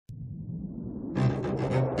I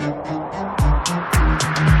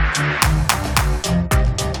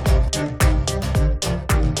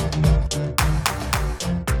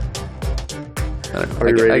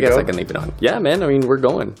guess I can leave it on. Yeah, man. I mean, we're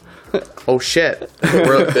going. Oh shit,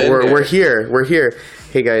 we're here. We're here.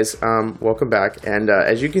 Hey guys, welcome back. And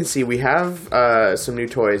as you can see, we have some new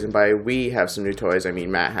toys, and by we have some new toys, I mean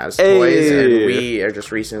Matt has toys, and we are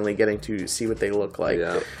just recently getting to see what they look like.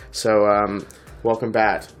 Yeah. So, welcome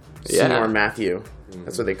back, Seymour Matthew.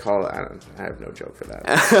 That's what they call it. I have no joke for that.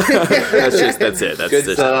 That's it. That's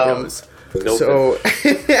the goes. So,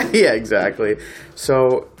 yeah, exactly.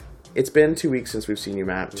 So, it's been 2 weeks since we've seen you,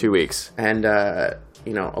 Matt. 2 weeks. And,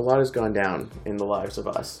 you know, a lot has gone down in the lives of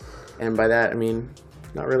us. And by that, I mean,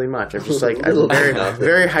 not really much. I'm just like, I'm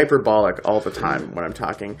very hyperbolic all the time when I'm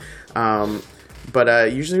talking.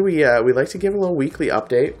 But usually we like to give a little weekly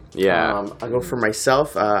update. Yeah. I'll go for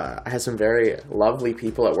myself. I had some very lovely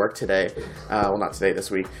people at work today. Well, not today, this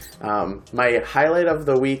week. My highlight of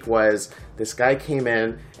the week was this guy came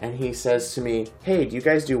in and he says to me, "Hey, do you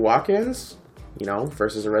guys do walk-ins? You know,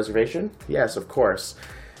 versus a reservation?" "Yes, of course."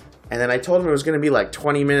 And then I told him it was going to be like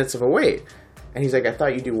 20 minutes of a wait. And he's like, "I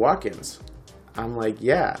thought you do walk-ins." I'm like,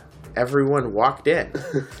 "Yeah." Everyone walked in.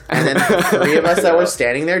 And then the three of us that were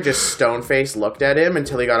standing there just stone-faced looked at him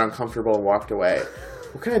until he got uncomfortable and walked away.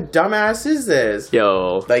 What kind of dumbass is this?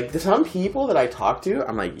 Yo. Like, some people that I talk to,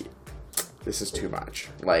 I'm like, this is too much.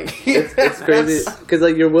 Like, it's crazy. Because,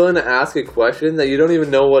 like, you're willing to ask a question that you don't even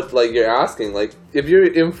know what, like, you're asking. Like, if you're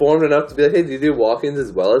informed enough to be like, "Hey, do you do walk-ins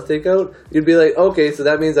as well as takeout?" You'd be like, "Okay, so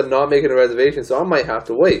that means I'm not making a reservation, so I might have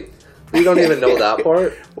to wait." You don't even know that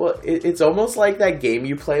part. Well, it's almost like that game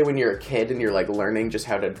you play when you're a kid and you're like learning just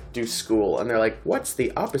how to do school, and they're like, "What's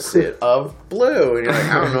the opposite of blue?" And you're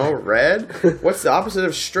like, "I don't know, red." "What's the opposite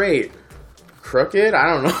of straight?" "Crooked."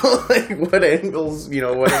 I don't know, like what angles, you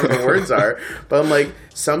know, whatever the words are. But I'm like,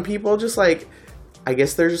 some people just like, I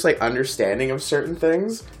guess they're just like understanding of certain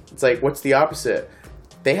things. It's like, what's the opposite?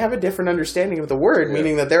 They have a different understanding of the word,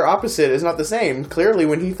 meaning that their opposite is not the same. Clearly,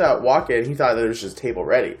 when he thought walk-in, he thought that it was just table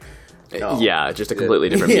ready. No. Yeah, just a completely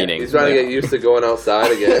different meaning. He's trying to get used to going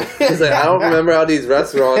outside again. He's like, "I don't remember how these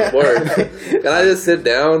restaurants work. Can I just sit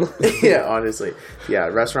down?" Yeah, honestly. Yeah,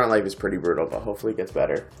 restaurant life is pretty brutal, but hopefully it gets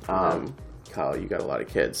better. Kyle, you got a lot of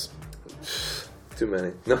kids. Too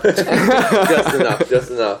many. No,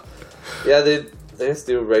 just enough. Yeah, they just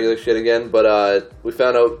do regular shit again, but we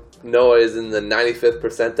found out Noah is in the 95th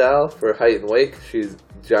percentile for height and weight. She's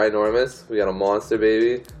ginormous. We got a monster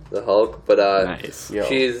baby, the Hulk, but nice. she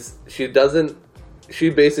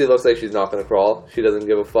basically looks like she's not gonna crawl. She doesn't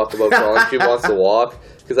give a fuck about crawling. She wants to walk,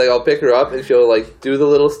 because like I'll pick her up and she'll like do the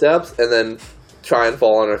little steps and then try and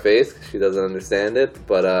fall on her face because she doesn't understand it.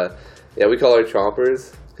 But yeah, we call her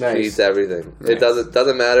Chompers. Nice. She eats everything. Nice. It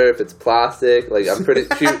doesn't matter if it's plastic. Like I'm pretty.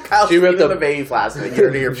 She ripped a baby plastic.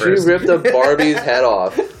 You're your She ripped a Barbie's head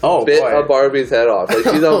off. Oh, bit boy. a Barbie's head off. Like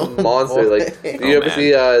she's a monster. Like, do you ever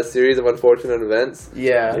see a series of Unfortunate Events?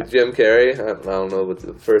 Yeah. With Jim Carrey. I don't know what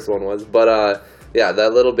the first one was, but yeah,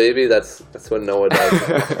 that little baby. That's what Noah does.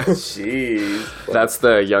 Jeez. That's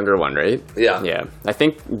the younger one, right? Yeah. Yeah. I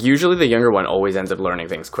think usually the younger one always ends up learning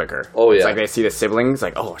things quicker. Oh yeah. It's like they see the siblings,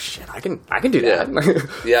 like, "Oh shit, I can do that."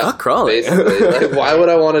 Yeah. Fuck crawling. Basically, like, why would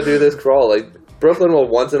I want to do this crawl? Like, Brooklyn will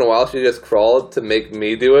once in a while she just crawled to make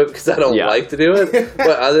me do it because I don't like to do it.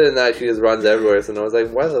 But other than that, she just runs everywhere. So I was like,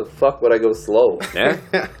 why the fuck would I go slow? Yeah.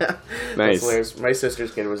 Nice. My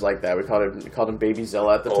sister's kid was like that. We called him Baby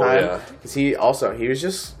Zilla at the time. Yeah. Because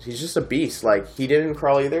he's just a beast. Like, he didn't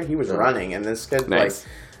crawl either. He was running. And this kid, like,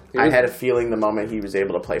 I had a feeling the moment he was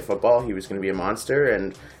able to play football, he was going to be a monster.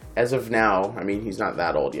 And as of now, I mean, he's not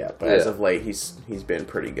that old yet, but as of late, he's been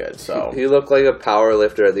pretty good. So he looked like a power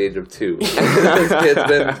lifter at the age of 2. This kid's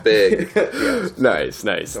been big. Yeah. Nice.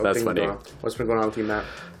 That's funny. What's been going on with you, Matt?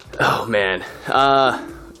 Oh man,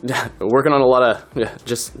 working on a lot of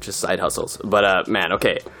just side hustles. But man,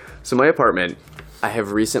 okay. So my apartment, I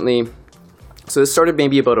have recently. So this started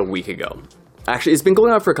maybe about a week ago. Actually, it's been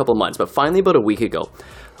going on for a couple months, but finally about a week ago,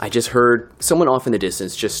 I just heard someone off in the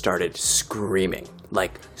distance just started screaming.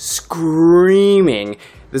 Like, screaming.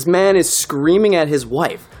 This man is screaming at his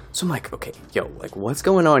wife. So I'm like, okay, yo, like, what's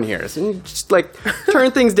going on here? So just, like,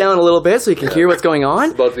 turn things down a little bit so you can hear what's going on.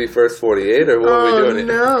 It's about to be first 48, or what are we doing here?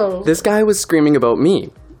 No. This guy was screaming about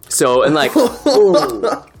me. So, and like,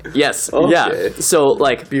 yes, okay. Yeah. So,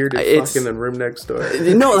 like, bearded fuck in the room next door.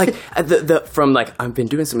 No, like, from, like, I've been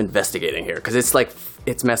doing some investigating here, because it's, like,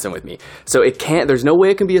 it's messing with me. So there's no way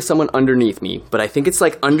it can be someone underneath me, but I think it's,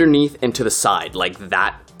 like, underneath and to the side, like,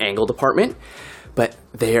 that angled apartment. but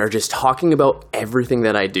they are just talking about everything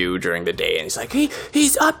that I do during the day. And he's like,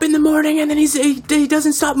 he's up in the morning and then he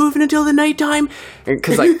doesn't stop moving until the nighttime.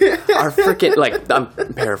 Because like our freaking, like, I'm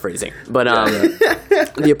paraphrasing, but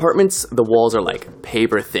the apartments, the walls are like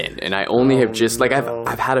paper thin. And I only have just, like,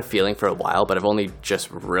 I've had a feeling for a while, but I've only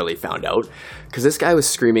just really found out. Because this guy was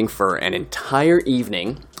screaming for an entire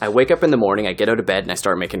evening. I wake up in the morning, I get out of bed, and I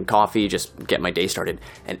start making coffee, just get my day started,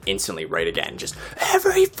 and instantly right again. Just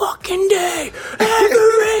every fucking day!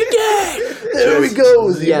 Every day! There he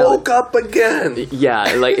goes! He woke up again!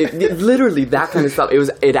 Yeah, like, it literally, that kind of stuff.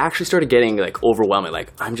 It actually started getting, like, overwhelming.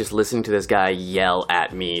 Like, I'm just listening to this guy yell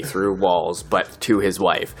at me through walls, but to his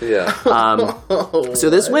wife. Yeah. So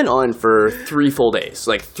this went on for 3 full days.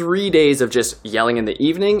 Like, 3 days of just yelling in the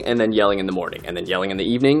evening, and then yelling in the morning, and then yelling in the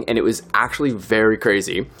evening, and it was actually very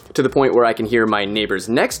crazy, to the point where I can hear my neighbors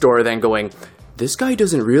next door then going, this guy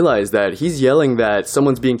doesn't realize that he's yelling that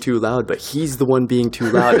someone's being too loud, but he's the one being too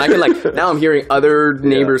loud. And I can, like, now I'm hearing other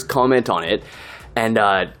neighbors comment on it. And,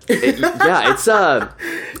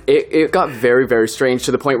 it got very, very strange,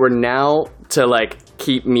 to the point where now, to, like,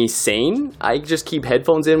 keep me sane, I just keep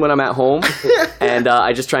headphones in when I'm at home, and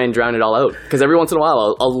I just try and drown it all out. Because every once in a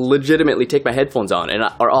while, I'll legitimately take my headphones on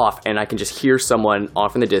or off, and I can just hear someone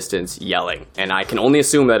off in the distance yelling, and I can only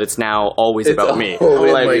assume that it's now always about me.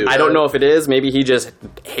 Like, I don't know if it is. Maybe he just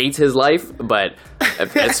hates his life, but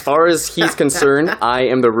as far as he's concerned, I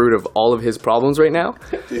am the root of all of his problems right now.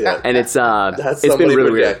 Yeah. And it's That's been really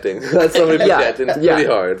projecting. weird. That's somebody projecting. It's pretty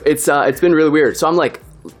hard. It's been really weird. So I'm like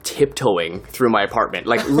tiptoeing through my apartment,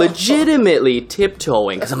 like legitimately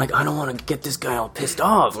tiptoeing, because I'm like, I don't want to get this guy all pissed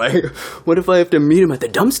off. Like, what if I have to meet him at the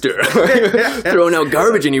dumpster throwing out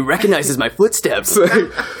garbage and he recognizes my footsteps?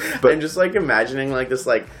 But I'm just like imagining like this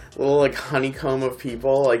like little like honeycomb of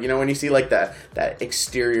people, like, you know, when you see like that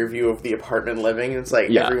exterior view of the apartment living, it's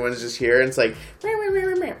like everyone's just here, and it's like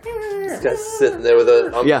this guy's sitting there with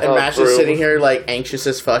a and Mash is sitting here like anxious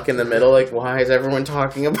as fuck in the middle, like, why is everyone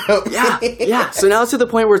talking about me? Yeah. So now it's to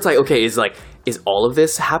the point where it's like, okay, is all of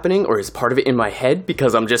this happening, or is part of it in my head,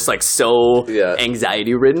 because I'm just like so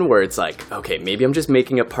anxiety ridden, where it's like, okay, maybe I'm just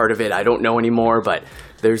making up part of it, I don't know anymore, but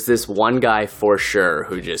there's this one guy for sure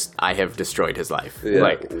who I have destroyed his life. Yeah.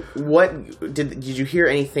 Like, what did you hear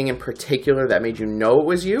anything in particular that made you know it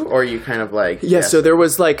was you, or are you kind of like so there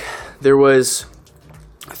was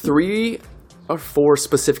 3 or 4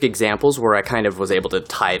 specific examples where I kind of was able to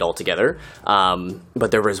tie it all together.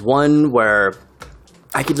 But there was one where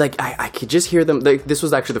I could just hear them. This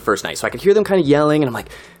was actually the first night, so I could hear them kind of yelling, and I'm like,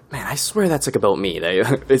 man, I swear that's like about me.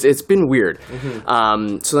 It's been weird.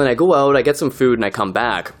 Mm-hmm. So then I go out, I get some food, and I come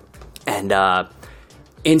back, and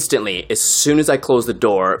instantly, as soon as I close the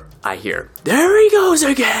door, I hear, there he goes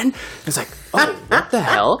again. It's like, oh, what the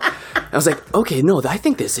hell? I was like, okay, no, I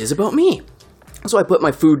think this is about me. So I put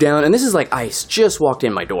my food down, and this is like, I just walked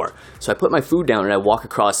in my door. So I put my food down, and I walk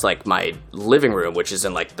across like my living room, which is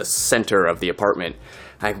in like the center of the apartment.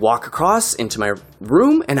 I walk across into my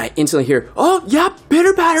room, and I instantly hear, oh, yeah,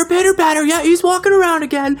 pitter patter, yeah, he's walking around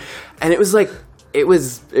again. And it was like, it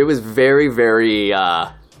was very, very,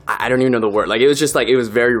 I don't even know the word. Like, it was just like, it was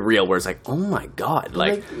very real, where it's like, oh my God.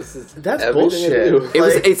 Like that's bullshit.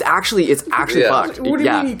 It's actually fucked. What do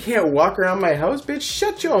you mean you can't walk around my house, bitch?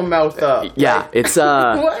 Shut your mouth up. Yeah, like, it's,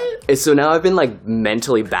 what? So now I've been like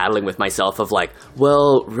mentally battling with myself of like,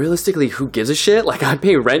 well, realistically, who gives a shit? Like, I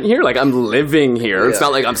pay rent here. Like, I'm living here. It's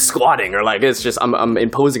not like I'm squatting, or like, it's just, I'm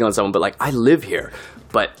imposing on someone, but like, I live here.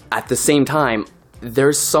 But at the same time,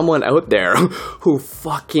 there's someone out there who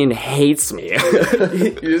fucking hates me. You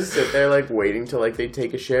just sit there like waiting till like they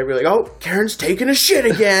take a shit, be like, oh, Karen's taking a shit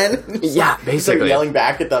again. Yeah, basically. It's like yelling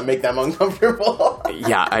back at them, make them uncomfortable.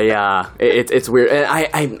 Yeah, it's weird.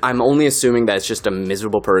 And I'm only assuming that it's just a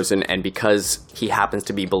miserable person, and because he happens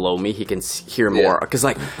to be below me, he can hear more. Because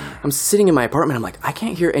like, I'm sitting in my apartment, I'm like, I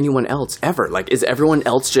can't hear anyone else ever. Like, is everyone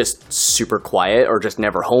else just super quiet, or just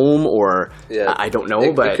never home, or I don't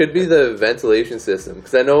know. But it could be the ventilation system.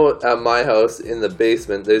 Because I know at my house in the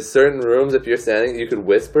basement, there's certain rooms, if you're standing, you could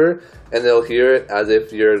whisper and they'll hear it as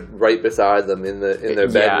if you're right beside them in their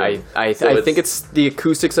bedroom. Yeah, I think it's the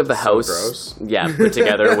acoustics of the house. Gross. Yeah, put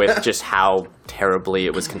together with just how terribly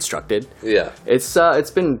it was constructed. Yeah,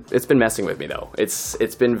 it's been messing with me though.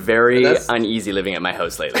 It's been very uneasy living at my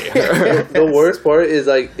house lately. The worst part is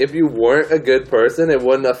like, if you weren't a good person, it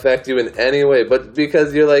wouldn't affect you in any way. But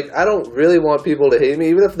because you're like, I don't really want people to hate me,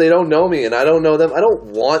 even if they don't know me and I don't know them. I don't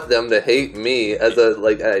want them to hate me as an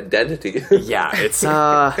identity. Yeah, it's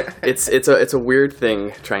a weird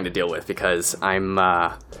thing trying to deal with, because I'm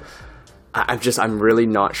really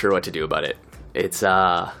not sure what to do about it. It's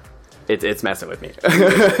it's messing with me.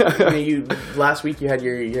 I mean, last week you had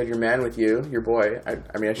your man with you, your boy.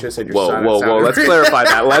 I mean, I should have said your son. Whoa! Let's clarify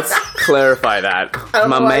that. Let's clarify that. I don't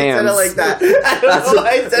know why I said it like that. I don't know why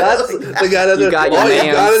I said it like that. The guy that You got your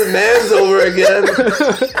you got his man's over again.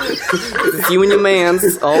 It's you and your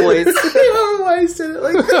mans always. I don't know why I said it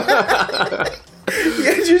like that. You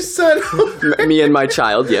had your son over. Me and my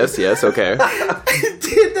child. Yes. Okay.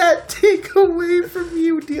 Did that take away from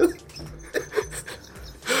you dealing?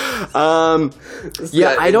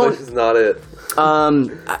 Yeah, I don't. English is not it.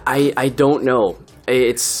 I don't know.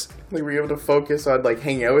 It's. Like, were you able to focus on like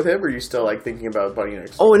hanging out with him, or are you still like thinking about Bunny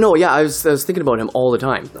next? Oh no, yeah, I was thinking about him all the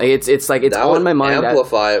time. Like, it's like it's That on would my mind.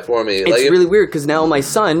 amplify it for me. It's Like, really weird because now my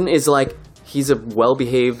son is like he's a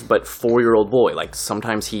well-behaved but 4-year-old boy. Like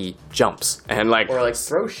sometimes he jumps and like Or like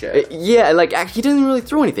throw shit. yeah, like he doesn't really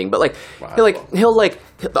throw anything, but like Wow. he'll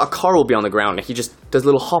a car will be on the ground and he just does a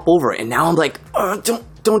little hop over it, and now I'm like, oh,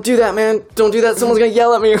 don't do that, man, don't do that. Someone's gonna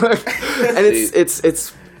yell at me, and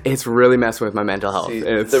it's really messing with my mental health. See,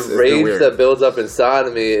 It's the been rage weird. that builds up inside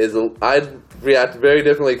of me is I'd react very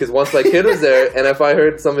differently because once my kid was there, and if I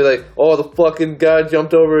heard somebody like, "Oh, the fucking guy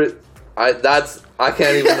jumped over it," I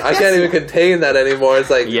can't even contain that anymore. It's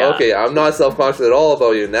like, Yeah. okay, I'm not self-conscious at all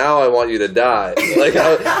about you. Now I want you to die. Like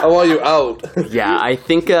I want you out. Yeah, I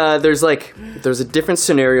think there's a different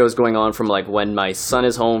scenarios going on from like when my son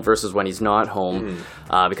is home versus when he's not home.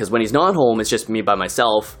 Because when he's not home, it's just me by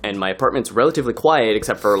myself, and my apartment's relatively quiet,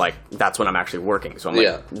 except for like that's when I'm actually working. So I'm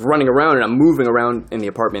like running around and I'm moving around in the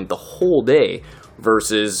apartment the whole day.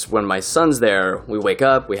 Versus when my son's there, we wake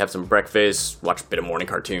up, we have some breakfast, watch a bit of morning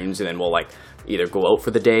cartoons, and then we'll like either go out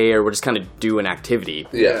for the day or we'll just kind of do an activity.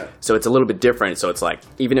 Yeah. So it's a little bit different. So it's like,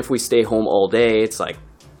 even if we stay home all day, it's like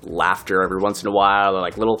laughter every once in a while or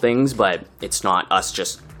like little things, but it's not us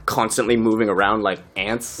just constantly moving around like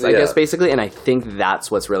ants, I guess, basically. And I think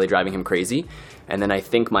that's what's really driving him crazy. And then I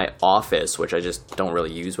think my office, which I just don't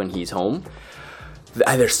really use when he's home,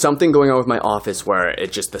 there's something going on with my office where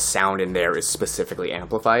it just the sound in there is specifically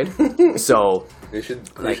amplified. So You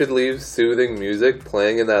should leave soothing music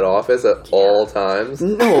playing in that office at all times.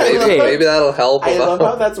 no, okay. Maybe that'll help. I him love out.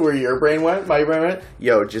 how that's where your brain went. My brain went,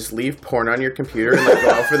 yo, just leave porn on your computer and like go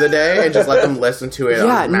out for the day and just let them listen to it.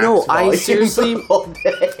 Yeah, on max no, I volume seriously- the whole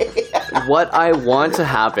day. What I want to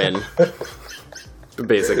happen.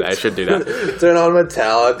 Basically, I should do that. Turn on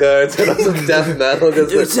Metallica, turn on some death metal,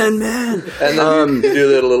 just like, 10 man. and then you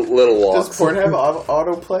do little Does walks. porn have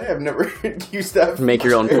autoplay? I've never used that. Make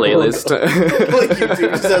your own playlist. Like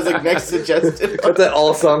YouTube just has like next suggested. What's that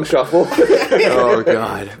all song shuffle? Oh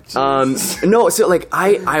god. No, so like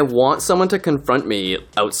I want someone to confront me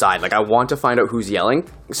outside. Like I want to find out who's yelling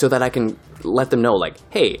so that I can let them know like,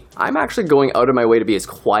 hey, I'm actually going out of my way to be as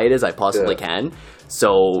quiet as I possibly can.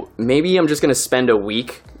 So maybe I'm just gonna spend a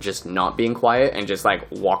week just not being quiet and just like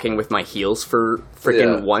walking with my heels for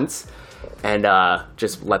freaking once, and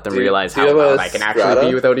just let them realize do how you have loud a I can actually Strata?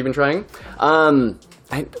 be without even trying.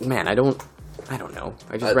 I don't know.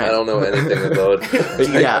 I just ran. I don't know anything about.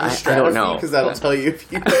 Yeah, I don't know. Because that'll tell you if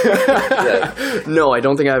you. Yeah. No, I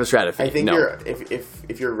don't think I have a strata fee. I think no.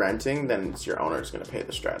 if you're renting, then it's your owner's going to pay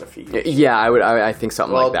the strata fee. Yeah, I think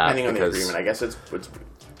something Well, like that. depending on the because- agreement, I guess it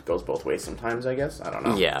goes both ways sometimes. I guess I don't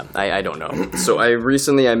know. Yeah, I don't know. So I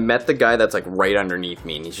met the guy that's like right underneath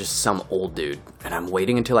me, and he's just some old dude, and I'm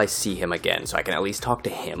waiting until I see him again so I can at least talk to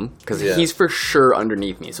him because he's for sure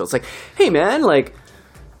underneath me. So it's like, hey man, like,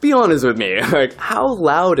 be honest with me. Like, how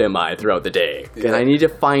loud am I throughout the day? And I need to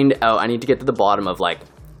find out. I need to get to the bottom of like,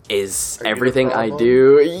 is you the everything I problem?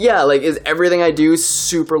 do, is everything I do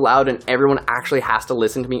super loud and everyone actually has to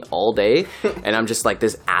listen to me all day and I'm just like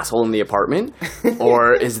this asshole in the apartment?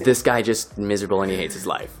 Or is this guy just miserable and he hates his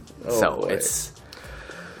life? boy. It's...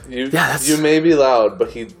 You may be loud,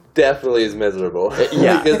 but he definitely is miserable.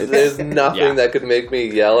 Yeah. Because there's nothing that could make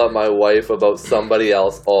me yell at my wife about somebody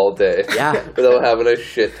else all day. Yeah. Without having a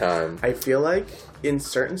shit time. I feel like in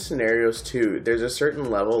certain scenarios too, there's a certain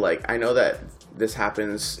level. Like I know that this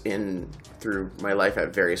happens through my life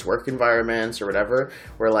at various work environments or whatever,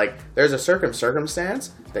 where like there's a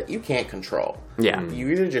circumstance that you can't control. Yeah. You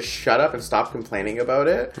either just shut up and stop complaining about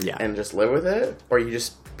it and just live with it, or you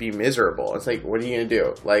just be miserable. It's like, what are you gonna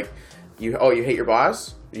do? Like, you hate your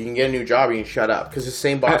boss? You can get a new job. You can shut up because the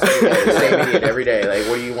same boss every day, the same idiot every day. Like,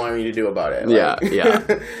 what do you want me to do about it? Like, Yeah.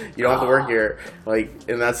 you don't have to work here. Like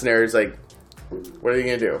in that scenario, it's like, what are you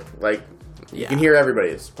gonna do? Like, you can hear everybody.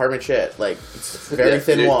 It's apartment shit. Like, it's very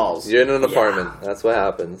thin walls. You're in an apartment. That's what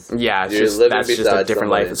happens. Yeah, You're living that's just a beside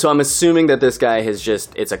different somebody. life. So I'm assuming that this guy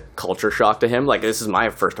it's a culture shock to him. Like, this is my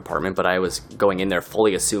first apartment, but I was going in there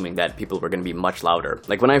fully assuming that people were going to be much louder.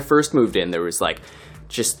 Like, when I first moved in, there was like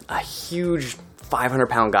just a huge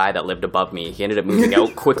 500-pound guy that lived above me. He ended up moving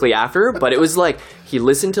out quickly after, but it was like he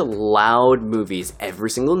listened to loud movies every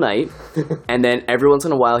single night, and then every once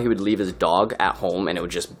in a while he would leave his dog at home and it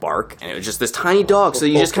would just bark, and it was just this tiny dog, so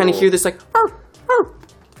you just kind of hear this like "Arr, arr,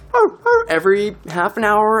 arr, arr," every half an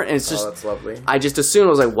hour, and it's just that's lovely. I just assumed, I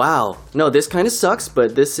was like, wow, no, this kind of sucks,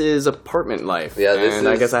 but this is apartment life, Yeah,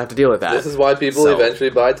 I guess I have to deal with that. This is why people So- eventually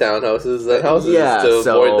buy townhouses and houses Yeah, to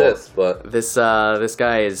so- avoid this. But This this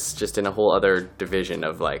guy is just in a whole other division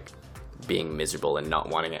of like being miserable and not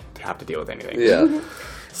wanting it to have to deal with anything. yeah,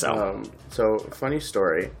 So funny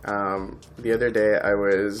story. The other day I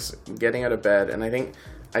was getting out of bed, and I think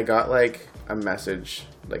I got like a message.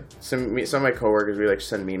 Like some of my coworkers, we like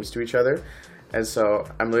send memes to each other, and so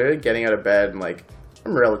I'm literally getting out of bed and like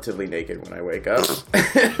I'm relatively naked when I wake up.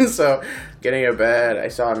 And so getting out of bed, I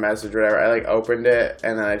saw a message, whatever. I like opened it,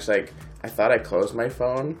 and then I thought I closed my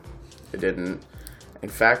phone. It didn't. In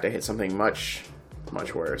fact, I hit something much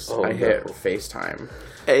worse. Oh, I no. hit FaceTime.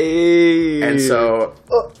 Hey. And so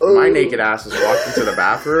my naked ass is walked into the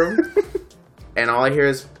bathroom, and all I hear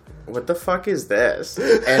is, "What the fuck is this?"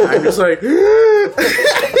 And I'm just like,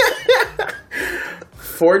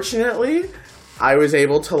 fortunately, I was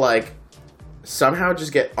able to like somehow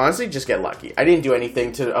just get lucky. I didn't do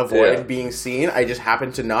anything to avoid Yeah. being seen. I just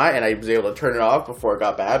happened to not, and I was able to turn it off before it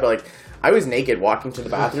got bad. But like, I was naked walking to the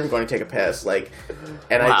bathroom, going to take a piss, like,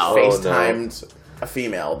 and Wow. I FaceTimed a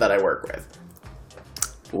female that I work with.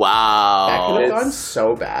 That Wow. could have It's- gone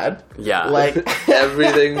so bad. Yeah. Like,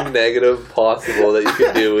 everything negative possible that you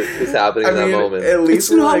could do is happening in that moment. at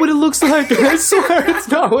least It's not like, what it looks like. I swear, it's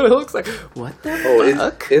not what it looks like. What the Oh,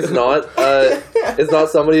 fuck? it's not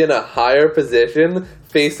somebody in a higher position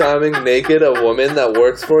FaceTiming naked a woman that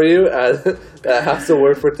works for you that has to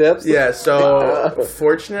work for tips. Yeah, so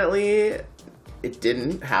fortunately, it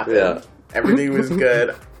didn't happen. Yeah. Everything was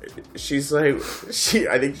good. She's like,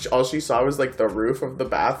 I think all she saw was like the roof of the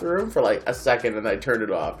bathroom for like a second, and I turned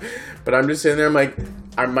it off. But I'm just sitting there, I'm like,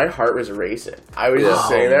 my heart was racing. I was just Oh,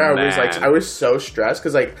 sitting there, I was like, man. I was so stressed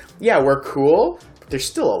because like, yeah, we're cool, but there's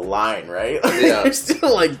still a line, right? Yeah. There's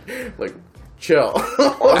still like chill.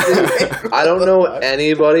 I don't know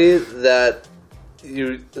anybody that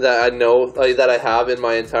I know, like, that I have in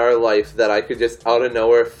my entire life that I could just out of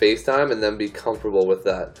nowhere FaceTime and then be comfortable with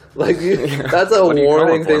that. Like, that's a What are you warning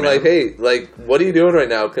calling for, thing. man? Like, hey, like, what are you doing right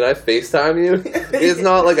now? Can I FaceTime you? It's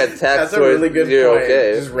not like a text That's a where really good you're point.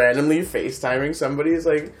 okay. Just randomly FaceTiming somebody is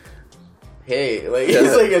like, hey, like Yeah.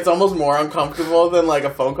 it's like it's almost more uncomfortable than like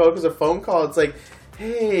a phone call, because a phone call it's like,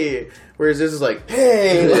 hey, whereas this is like,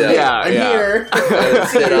 hey, Yeah. Yeah, I'm yeah. here. I gotta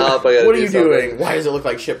sit up, I gotta What are do you something. doing? Why does it look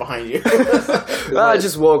like shit behind you? I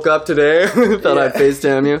just woke up today. Thought I'd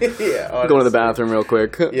FaceTime you. Yeah, Go to the honestly. bathroom real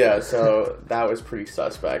quick. Yeah, so that was pretty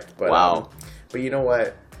suspect. But, Wow. But you know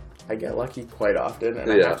what? I get lucky quite often,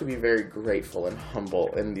 and I Yeah. have to be very grateful and humble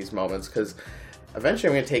in these moments, because eventually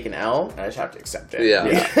I'm going to take an L, and I just have to accept it. Yeah.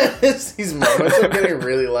 Because these moments I'm getting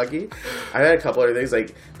really lucky. I had a couple other things.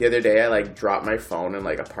 Like, the other day, I, like, dropped my phone in,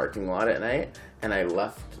 like, a parking lot at night, and I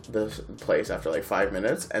left the place after, like, 5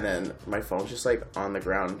 minutes, and then my phone's just, like, on the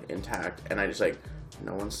ground intact, and I just, like,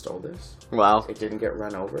 no one stole this. Wow. It didn't get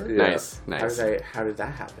run over. Yeah. Nice. Nice. How did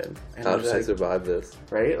that happen? And How I'm did just I like, survive this?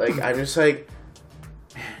 right? Like, I'm just like,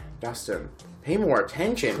 man, Dustin, pay more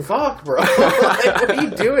attention. Fuck, bro. Like, what are you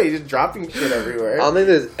doing? Just dropping shit everywhere. I don't think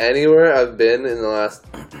there's anywhere I've been in the last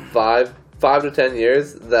 5 to 10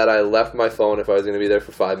 years that I left my phone if I was going to be there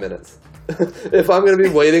for 5 minutes. If I'm going to be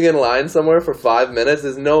waiting in line somewhere for 5 minutes,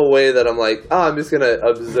 there's no way that I'm like, I'm just going to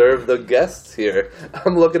observe the guests here.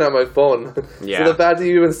 I'm looking at my phone. Yeah. So the fact that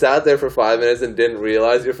you even sat there for 5 minutes and didn't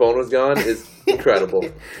realize your phone was gone is incredible.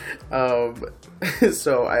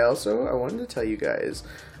 So I wanted to tell you guys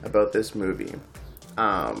about this movie.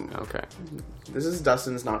 Okay. This is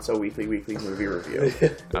Dustin's not so weekly movie review.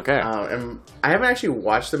 Okay. And I haven't actually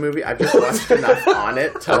watched the movie. I've just watched enough on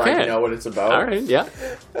it to like Okay. know what it's about. All right. Yeah.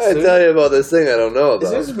 I tell you about this thing I don't know This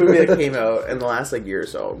about. is a movie that came out in the last like year or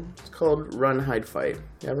so. It's called Run, Hide, Fight.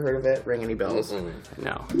 You ever heard of it? Ring any bells?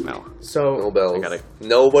 No. No. So No bells. I gotta-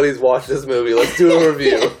 Nobody's watched this movie. Let's do a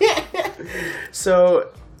review. So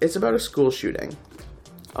it's about a school shooting.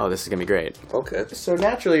 Oh, this is gonna be great. Okay. So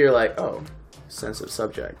naturally you're like, oh, sensitive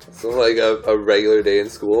subject. So like a regular day in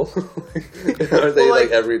school? Aren't they Well, like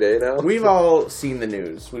like, every day now? We've all seen the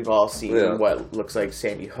news. We've all seen Yeah. what looks like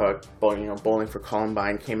Sandy Hook. Bowling for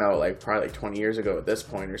Columbine came out like probably like 20 years ago at this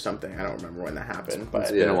point or something. I don't remember when that happened, but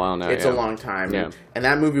It's been a while now. it's yeah. a long time. Yeah. And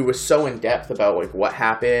that movie was so in depth about like what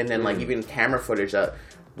happened and like even camera footage that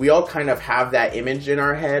we all kind of have that image in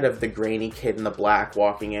our head of the grainy kid in the black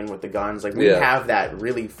walking in with the guns. Like, we have that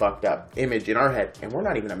really fucked up image in our head, and we're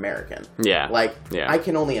not even American. Yeah. Like, Yeah. I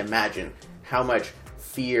can only imagine how much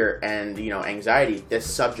fear and, you know, anxiety this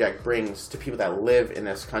subject brings to people that live in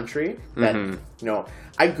this country. That, you know,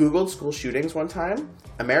 I Googled school shootings one time.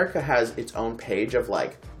 America has its own page of,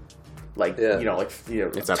 you know,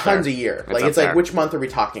 It's up tons there. a year. It's Like, up it's like, there. which month are we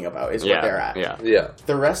talking about is what they're at. Yeah.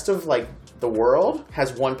 The rest of, like, the world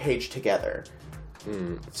has one page together.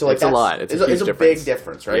 So, like, It's a lot. It's a huge big difference.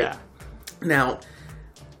 difference, right? Yeah. Now,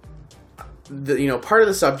 you know, part of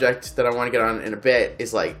the subject that I want to get on in a bit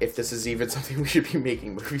is, like, if this is even something we should be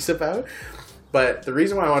making movies about. But the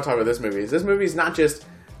reason why I want to talk about this movie is not just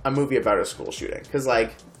a movie about a school shooting. Because,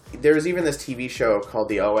 like, there was even this TV show called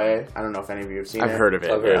The OA. I don't know if any of you have seen it. I've heard of it.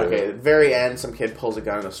 I've heard of it. Okay, at the very end, some kid pulls a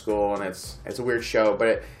gun in the school, and it's a weird show.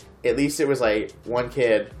 But at least it was, like, one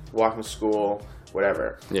kid walking to school,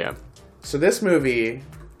 whatever. Yeah. So this movie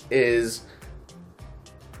is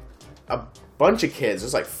a bunch of kids.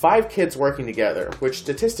 There's like 5 kids working together, which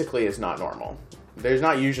statistically is not normal. There's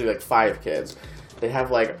not usually like 5 kids. They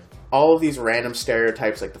have like all of these random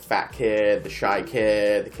stereotypes, like the fat kid, the shy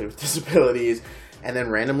kid, the kid with disabilities, and then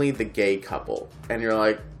randomly the gay couple. And you're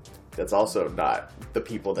like, that's also not the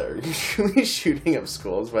people that are usually shooting up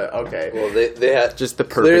schools, but okay. Well, they had Just the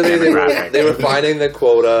perfect clearly demographic. they were finding the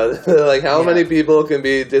quota. Like, how many people can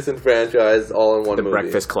be disenfranchised all in one The movie?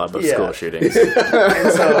 Breakfast Club of Yeah. school shootings.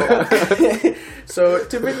 And so, so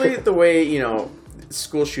typically the way, you know,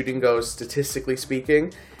 school shooting goes, statistically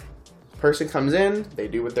speaking, person comes in, they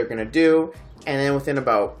do what they're going to do, and then within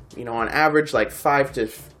about, you know, on average, like 5 to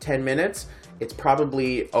 10 minutes, it's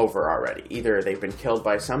probably over already. Either they've been killed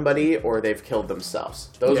by somebody or they've killed themselves.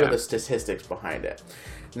 Those Yeah. are the statistics behind it.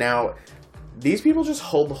 Now, these people just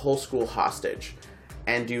hold the whole school hostage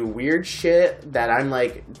and do weird shit that I'm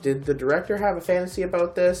like, did the director have a fantasy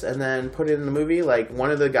about this and then put it in the movie? Like,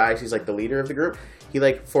 one of the guys, he's like the leader of the group, he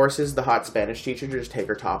like forces the hot Spanish teacher to just take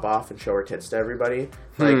her top off and show her tits to everybody.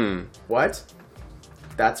 Like, what?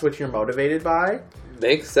 That's what you're motivated by?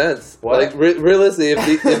 Makes sense. What? Like, realistically,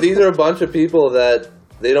 if these are a bunch of people that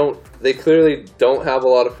they clearly don't have a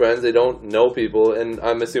lot of friends, they don't know people, and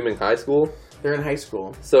I'm assuming high school. They're in high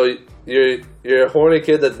school. So you're a horny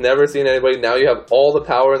kid that's never seen anybody. Now you have all the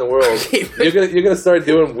power in the world. You're gonna start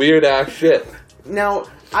doing weird ass shit. Now,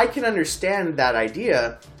 I can understand that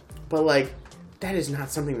idea, but like, that is not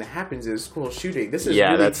something that happens in a school shooting. This is Yeah,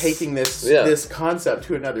 really that's- taking this Yeah. this concept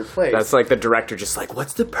to another place. That's like the director just like,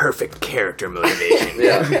 what's the perfect character motivation?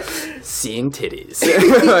 Yeah. Seeing titties.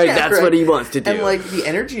 Like, Yeah, that's right. what he wants to do. And like the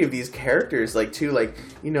energy of these characters, like too, like,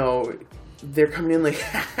 you know, they're coming in like,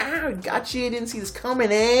 haha, got you, didn't see this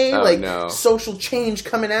coming, eh? Oh, like no. social change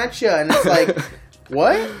coming at you, and it's like,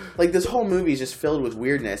 what? Like, this whole movie is just filled with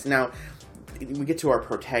weirdness. Now, we get to our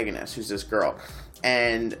protagonist, who's this girl,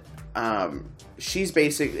 and it's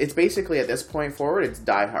basically at this point forward, it's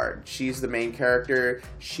Die Hard. She's the main character.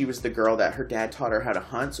 She was the girl that her dad taught her how to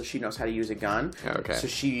hunt, so she knows how to use a gun. Okay. So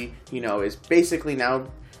she, you know, is basically now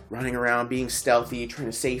running around being stealthy, trying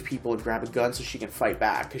to save people and grab a gun so she can fight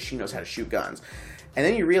back because she knows how to shoot guns. And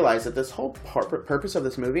then you realize that this whole purpose of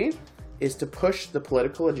this movie is to push the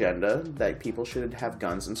political agenda that people should have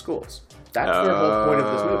guns in schools. That's the whole point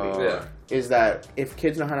of this movie. Yeah. Is that if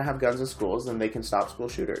kids know how to have guns in schools, then they can stop school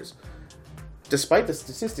shooters. Despite the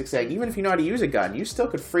statistics saying, even if you know how to use a gun, you still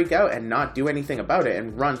could freak out and not do anything about it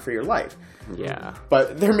and run for your life. yeah.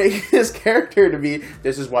 But they're making this character to be,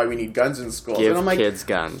 this is why we need guns in schools. Give and I'm like, kids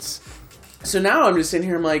guns. so now I'm just sitting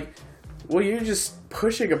here, I'm like, well, you're just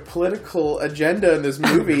pushing a political agenda in this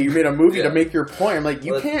movie. You made a movie Yeah. to make your point. I'm like,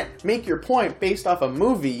 you Well, can't make your point based off a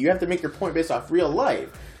movie. You have to make your point based off real life.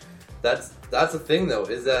 That's the thing, though,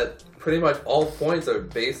 is that pretty much all points are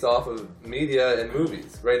based off of media and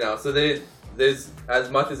movies right now. So there's, as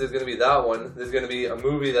much as there's going to be that one, there's going to be a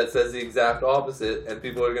movie that says the exact opposite, and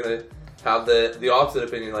people are going to have the opposite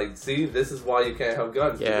opinion. Like, see, this is why you can't have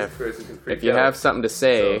guns. Yeah. This person can freak If you out. have something to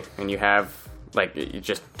say So- and you have, like, you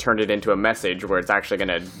just turned it into a message where it's actually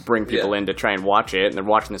going to bring people Yeah. in to try and watch it, and they're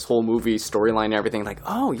watching this whole movie storyline and everything, like,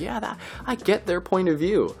 oh, yeah, I get their point of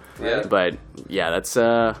view. Yeah. But, yeah, that's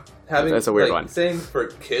Having, a weird like, one. Saying for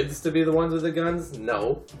kids to be the ones with the guns,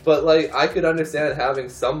 no. But, like, I could understand having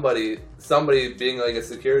somebody being, like, a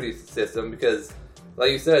security system because,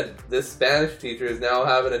 like you said, this Spanish teacher is now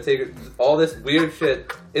having to take all this weird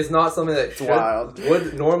shit. It's not something that wild.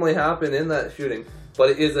 would normally happen in that shooting, but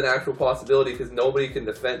it is an actual possibility because nobody can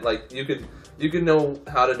defend. Like, you could know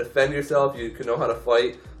how to defend yourself, you can know how to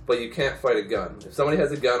fight, but you can't fight a gun. If somebody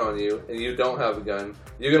has a gun on you and you don't have a gun,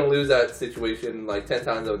 you're gonna lose that situation like 10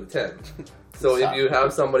 times out of 10. So if you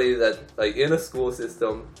have somebody that, like, in a school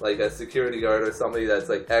system, like a security guard or somebody that's,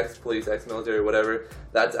 like, ex-police, ex-military, whatever,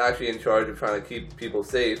 that's actually in charge of trying to keep people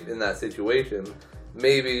safe in that situation,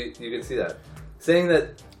 maybe you can see that. Saying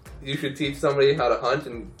that you should teach somebody how to hunt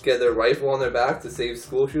and get their rifle on their back to save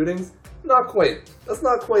school shootings, not quite. That's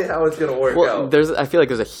not quite how it's going to work out. I feel like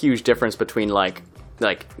there's a huge difference between, like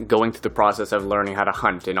going through the process of learning how to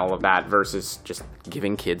hunt and all of that versus just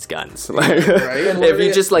giving kids guns. Like, if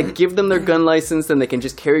you just like give them their gun license, then they can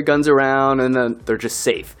just carry guns around and then they're just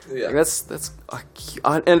safe. Yeah. Like,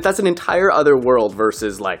 and that's an entire other world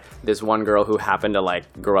versus like this one girl who happened to like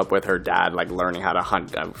grow up with her dad like learning how to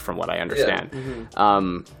hunt, from what I understand. Yeah.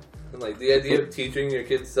 And like the idea of teaching your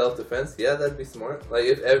kids self-defense, yeah, that'd be smart. Like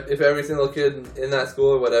if every single kid in that school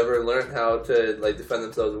or whatever learned how to like defend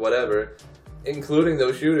themselves or whatever, including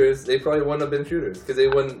those shooters, they probably wouldn't have been shooters because they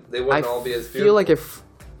wouldn't all be as fearful. I feel like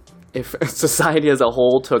if society as a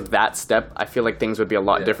whole took that step, I feel like things would be a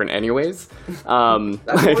lot different anyways.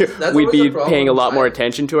 We'd be paying a lot more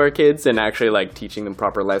attention to our kids and actually like teaching them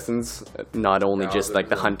proper lessons, not only just like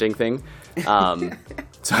the hunting thing.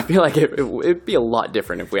 So I feel like it'd be a lot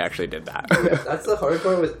different if we actually did that. Yeah, that's the hard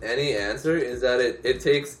part with any answer is that it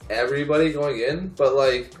takes everybody going in, but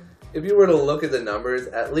like if you were to look at the numbers,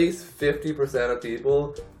 at least 50% of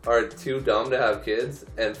people are too dumb to have kids,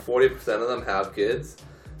 and 40% of them have kids.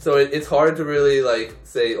 So it's hard to really like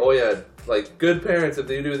say, oh yeah, like good parents, if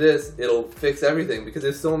they do this, it'll fix everything, because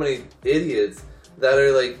there's so many idiots that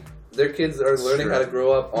are like, their kids are learning how to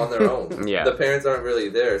grow up on their own. Yeah. The parents aren't really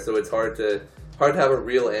there, so it's hard to have a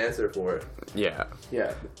real answer for it. Yeah.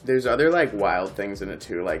 Yeah. There's other like wild things in it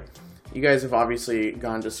too, like you guys have obviously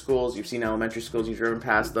gone to schools, you've seen elementary schools, you've driven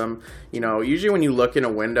past them. You know, usually when you look in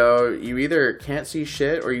a window, you either can't see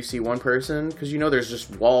shit or you see one person, because you know there's just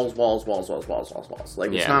walls.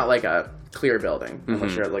 Like, it's not like a clear building,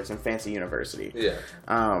 unless you're at like some fancy university. Yeah.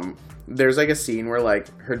 There's like a scene where like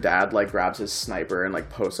her dad like grabs his sniper and like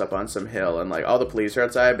posts up on some hill, and like all the police are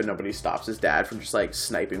outside, but nobody stops his dad from just like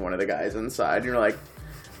sniping one of the guys inside. And you're like,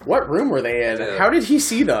 what room were they in? Yeah. How did he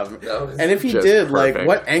see them? And if he just did, perfect. like,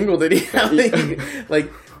 what angle did he have?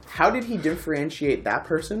 Like, how did he differentiate that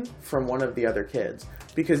person from one of the other kids?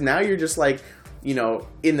 Because now you're just like, you know,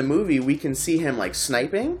 in the movie, we can see him, like,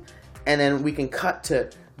 sniping, and then we can cut to,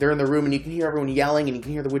 they're in the room, and you can hear everyone yelling, and you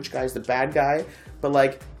can hear which guy's the bad guy. But,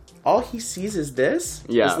 like, all he sees is this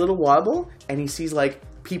little wobble, and he sees, like,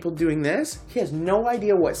 people doing this. He has no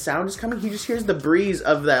idea what sound is coming. He just hears the breeze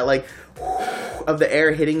of that, like, of the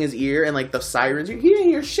air hitting his ear and like the sirens. He didn't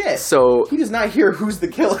hear shit. So he does not hear who's the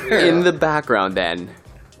killer. In the background, then,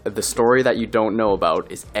 the story that you don't know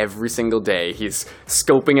about is every single day he's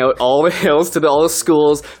scoping out all the hills to all the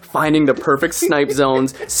schools, finding the perfect snipe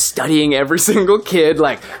zones, studying every single kid.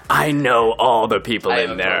 Like, I know all the people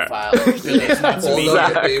in there. Holds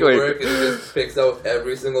up the paperwork and just picks out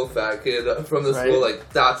every single fat kid from the school. Like,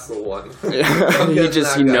 that's the one.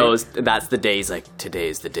 He knows that's the day. He's like,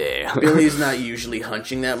 today's the day. Billy's not usually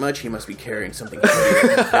hunching that much. He must be carrying something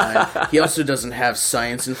heavy. He also doesn't have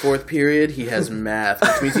science in fourth period. He has math,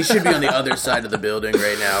 which means he should be on the other side of the building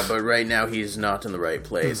right now, but right now he's not in the right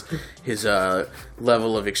place. His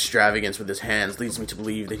level of extravagance with his hands leads me to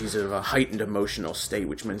believe that he's in a heightened emotional state,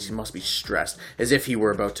 which means he must be stressed, as if he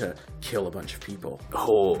were about to kill a bunch of people.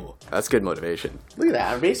 Oh, that's good motivation. Look at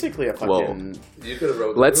that. I'm basically a fucking... You could have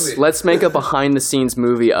wrote the movie. Let's make a behind-the-scenes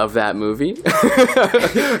movie of that movie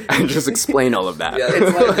and just explain all of that. Yeah,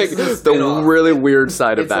 it's like the really weird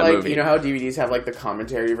side of that like, movie. You know how DVDs have like the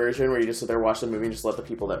commentary version where you just sit there, watch the movie, and just let the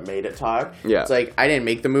people that made it talk? Yeah. It's like, I didn't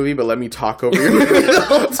make the movie, but let me talk over your movie the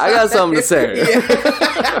whole time. I got something to say.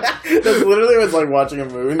 That's literally what's like watching a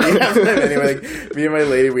movie. Anyway, like, me and my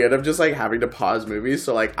lady, we end up just like having to pause movies.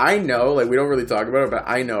 So like, I know, like, we don't really talk about it, but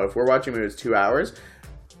I know if we're watching movies 2 hours,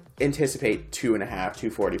 anticipate 2.5,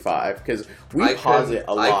 2:45, because we pause it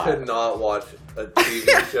a lot. I could not watch a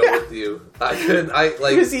TV show with you.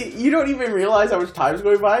 Because see, you don't even realize how much time's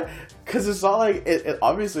going by. Because it's not like, it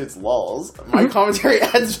obviously it's lulls. My commentary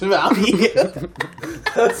adds value.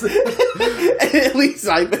 At least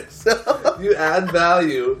I think so. You add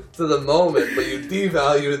value to the moment, but you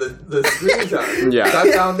devalue the screen time. Yeah.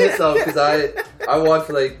 I found this out because I watch,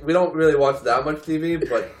 like, we don't really watch that much TV,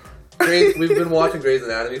 but we've been watching Grey's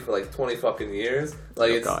Anatomy for like 20 fucking years.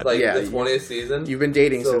 Like, it's God. like the 20th season. You've been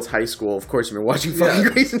dating since high school. Of course you've been watching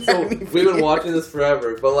fucking Grey's Anatomy. So we've been watching this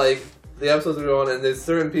forever, but like, the episodes we go on, and there's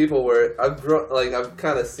certain people where I've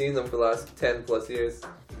kind of seen them for the last 10 plus years.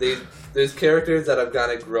 There's characters that I've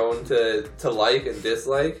kind of grown to like and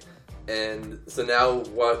dislike, And so now,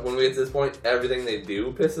 when we get to this point, everything they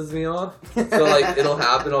do pisses me off. So like, it'll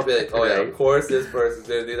happen. I'll be like, oh yeah, of course this person's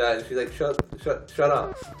gonna do that, and she's like, shut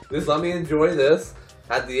up. Just let me enjoy this.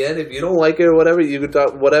 At the end, if you don't like it or whatever, you can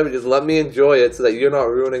talk whatever. Just let me enjoy it so that you're not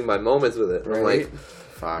ruining my moments with it. Right? I'm like,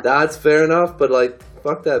 fuck. that's fair enough, but like,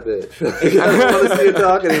 fuck that bitch. I don't want to see you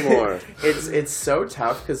talk anymore. It's so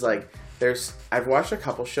tough because like I've watched a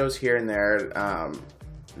couple shows here and there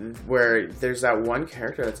where there's that one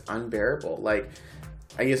character that's unbearable. Like,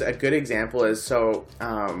 I guess a good example is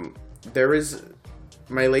there was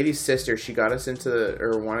my lady's sister. She got us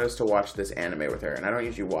wanted us to watch this anime with her, and I don't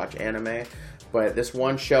usually watch anime. But this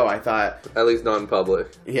one show, I thought... At least not in public.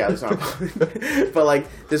 Yeah, it's not public. But, like,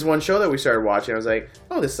 this one show that we started watching, I was like,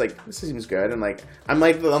 oh, this seems good. And, like, I'm,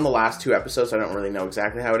 like, on the last 2 episodes, so I don't really know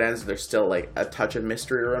exactly how it ends. There's still, like, a touch of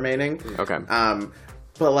mystery remaining. Okay.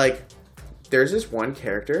 But, like, there's this one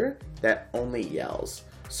character that only yells.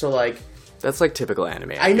 So, like... That's, like, typical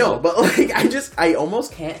anime. I know, but, like, I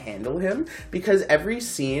almost can't handle him because every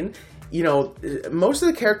scene... You know, most of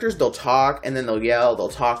the characters, they'll talk, and then they'll yell, they'll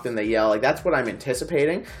talk, then they yell. Like, that's what I'm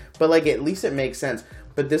anticipating. But, like, at least it makes sense.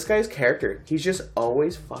 But this guy's character, he's just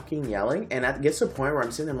always fucking yelling. And it gets to the point where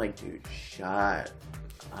I'm sitting there, I'm like, dude, shut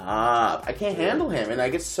up. I can't handle him. And I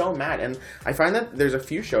get so mad. And I find that there's a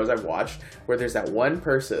few shows I've watched where there's that one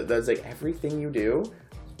person that's like, everything you do...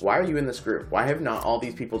 Why are you in this group? Why have not all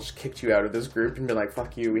these people just kicked you out of this group and been like,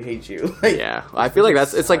 fuck you, we hate you? Like, yeah, I feel like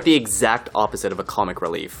it's like the exact opposite of a comic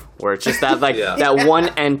relief, where it's just that like that one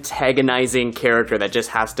antagonizing character that just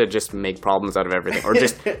has to just make problems out of everything, or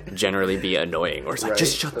just generally be annoying, or it's like,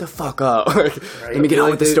 just shut the fuck up. Let me get on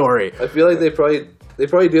with the story. I feel like they probably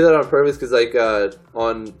do that on purpose because like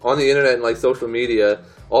on the internet and like social media,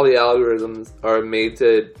 all the algorithms are made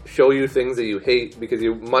to show you things that you hate because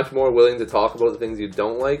you're much more willing to talk about the things you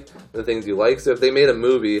don't like than the things you like. So if they made a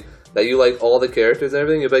movie that you like all the characters and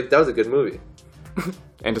everything, you'd be like, that was a good movie.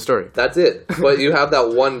 End of story. That's it. But you have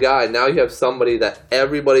that one guy. Now you have somebody that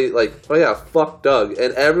everybody like, oh yeah, fuck Doug.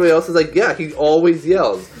 And everybody else is like, yeah, he always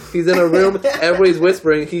yells. He's in a room, everybody's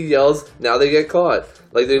whispering, he yells, now they get caught.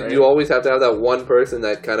 Like, you always have to have that one person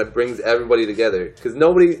that kind of brings everybody together. Because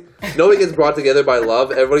nobody gets brought together by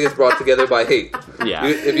love. Everybody gets brought together by hate. Yeah.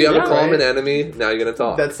 If you have a common enemy, now you're going to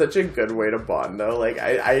talk. That's such a good way to bond, though. Like,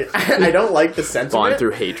 I don't like the sentiment. Bond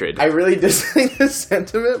through hatred. I really dislike the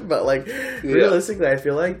sentiment, but, like, realistically, I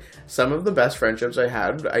feel like some of the best friendships I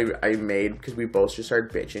had, I made because we both just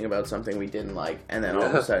started bitching about something we didn't like. And then all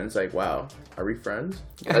of a sudden, it's like, wow, are we friends?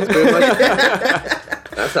 That's pretty much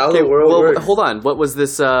That's how the world works. Hold on. What was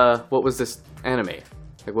this anime?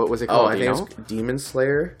 Like, what was it called? Oh, I think it's Demon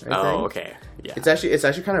Slayer. I think. Okay. Yeah. It's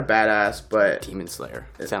actually kind of badass, but Demon Slayer.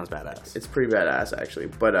 It sounds badass. It's pretty badass actually,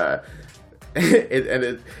 but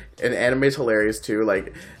and anime's hilarious too.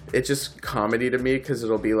 Like, it's just comedy to me because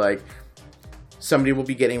it'll be like somebody will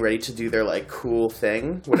be getting ready to do their like cool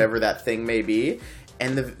thing, whatever that thing may be.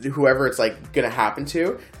 And whoever it's like gonna happen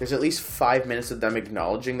to, there's at least 5 minutes of them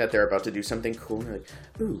acknowledging that they're about to do something cool. And they're like,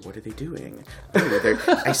 "Ooh, what are they doing? Ooh,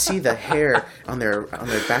 I see the hair on their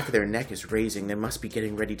back of their neck is raising. They must be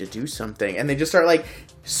getting ready to do something." And they just start like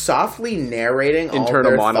softly narrating internal all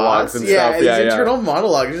their monologues thoughts. and stuff. Yeah, internal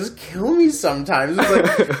monologues just kill me sometimes.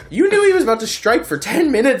 It's like, you knew he was about to strike for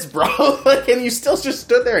 10 minutes, bro. Like, and you still just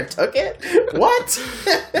stood there and took it. What?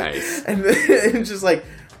 Nice. And then it's just like.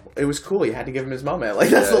 It was cool. You had to give him his moment. Like,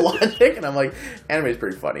 that's the logic. And I'm like, anime is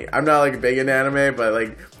pretty funny. I'm not, like, big into anime, but,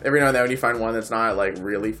 like, every now and then when you find one that's not, like,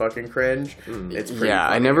 really fucking cringe, it's pretty funny.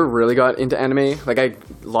 I never really got into anime. Like, a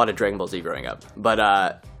lot of Dragon Ball Z growing up.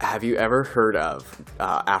 But, have you ever heard of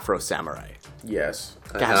Afro Samurai? Yes.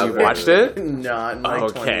 Have you watched it? Not in,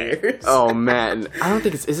 like, 20 years. Oh, man. I don't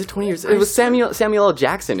think is it 20 years? It was Samuel L.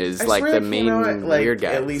 Jackson is, like, the main weird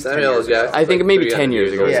guy. At least Samuel L. Jackson. I think maybe 10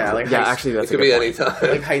 years ago. Yeah, like actually, that's it a could good be point. any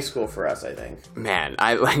time. Like high school for us, I think. Man,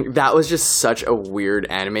 that was just such a weird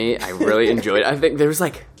anime. I really enjoyed it. I think there was,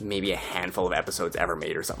 like, maybe a handful of episodes ever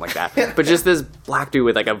made or something like that. But just this black dude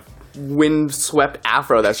with, like, a wind-swept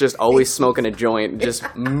afro that's just always smoking a joint just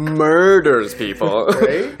murders people.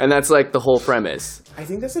 Right? And that's, like, the whole premise. I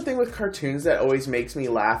think that's the thing with cartoons that always makes me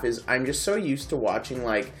laugh is I'm just so used to watching,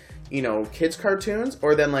 like, you know, kids' cartoons,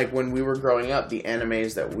 or then, like, when we were growing up, the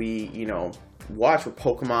animes that we, you know, watched were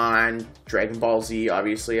Pokemon, Dragon Ball Z,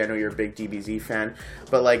 obviously. I know you're a big DBZ fan,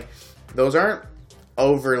 but, like, those aren't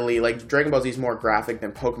overly, like, Dragon Ball Z is more graphic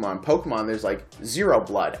than Pokemon. Pokemon, there's, like, zero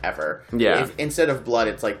blood ever. Yeah. Instead of blood,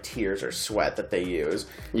 it's, like, tears or sweat that they use.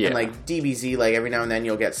 Yeah. And, like, DBZ, like, every now and then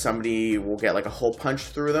you'll get somebody will get, like, a hole punch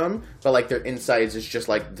through them, but, like, their insides is just,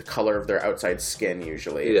 like, the color of their outside skin,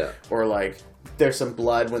 usually. Yeah. Or, like, there's some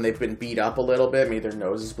blood when they've been beat up a little bit. Maybe their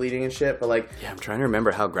nose is bleeding and shit. But like, Yeah, I'm trying to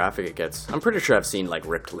remember how graphic it gets. I'm pretty sure I've seen like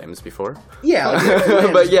ripped limbs before. yeah, like,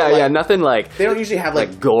 limbs, But yeah, like, nothing like they don't usually have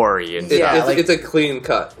like gory and Yeah, stuff. like- It's a clean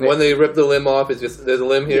cut. When they rip the limb off, it's just there's a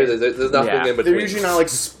limb here. Yeah. There's nothing Yeah. in between. they're usually not like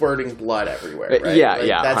spurting blood everywhere. Right? Yeah, Like,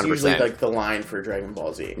 yeah, That's 100%. usually like the line for Dragon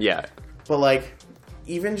Ball Z. Yeah. But like,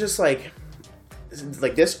 even just like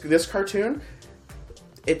this cartoon,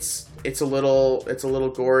 it's a little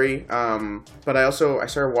gory. But I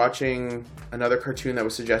started watching another cartoon that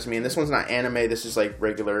was suggested to me, and this one's not anime. This is like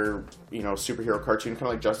regular, superhero cartoon, kind of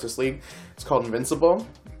like Justice League. It's called Invincible,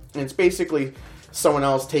 and it's basically someone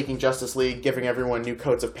else taking Justice League, giving everyone new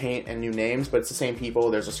coats of paint and new names, but it's the same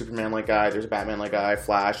people. There's a Superman-like guy, there's a Batman-like guy,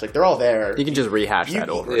 Flash, like they're all there. You can just rehash that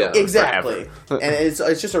over. Yeah. and over Exactly. forever. And it's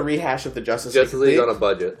just a rehash of the Justice League on a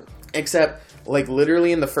budget. Except, like,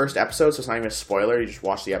 literally in the first episode, so it's not even a spoiler, you just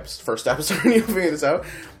watch the first episode and you'll figure this out.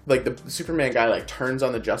 Like, the Superman guy, like, turns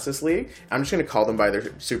on the Justice League. I'm just gonna call them by their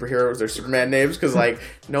superheroes, their Superman names, because, like,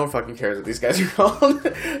 no one fucking cares what these guys are called.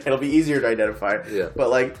 It'll be easier to identify. Yeah. But,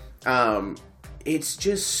 like, it's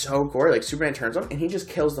just so gory. Like, Superman turns on and he just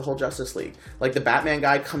kills the whole Justice League. Like, the Batman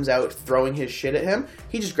guy comes out throwing his shit at him.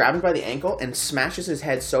 He just grabs him by the ankle and smashes his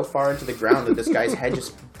head so far into the ground that this guy's head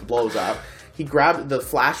just blows up. He grabbed the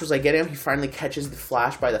Flash, was like, get him. He finally catches the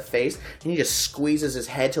Flash by the face and he just squeezes his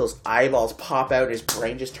head till his eyeballs pop out and his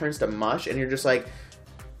brain just turns to mush. And you're just like,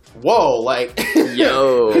 whoa, like,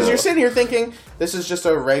 Yo. because you're sitting here thinking this is just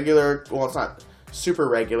a regular, well, it's not super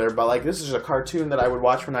regular, but like this is a cartoon that I would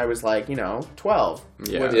watch when I was like 12.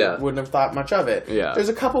 Yeah. Wouldn't have thought much of it. Yeah. There's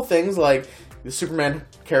a couple things like the Superman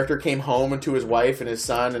character came home to his wife and his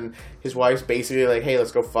son, and his wife's basically like, hey,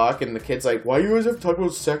 let's go fuck, and the kid's like, why you always have to talk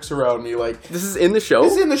about sex around me? Like, This is in the show?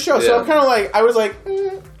 this is in the show. So Yeah. I'm kind of like, I was like,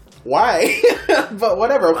 why? But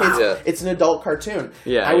whatever. Okay, Yeah. it's an adult cartoon.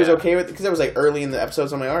 Yeah, I was yeah. okay with it because it was like early in the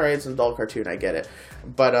episodes. I'm like, all right, it's an adult cartoon. I get it.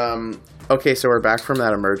 But okay, so we're back from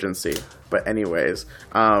that emergency. But anyways,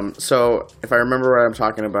 so if I remember what I'm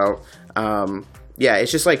talking about, yeah,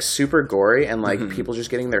 it's just like super gory and like people just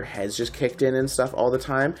getting their heads just kicked in and stuff all the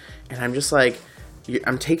time, and I'm just like.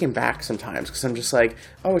 I'm taken back sometimes because I'm just like,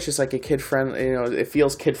 oh, it's just like a kid friendly, it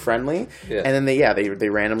feels kid friendly. Yeah. And then they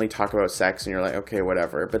randomly talk about sex and you're like, okay,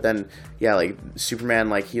 whatever. But then, yeah, like Superman,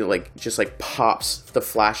 like he like just like pops the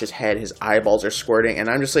Flash's head, his eyeballs are squirting, and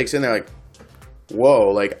I'm just like sitting there like, whoa,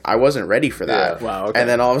 like I wasn't ready for that. Yeah. Wow, okay. And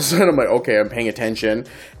then all of a sudden I'm like, okay, I'm paying attention.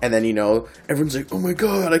 And then, everyone's like, oh my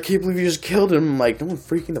god, I can't believe you just killed him. I'm like, no one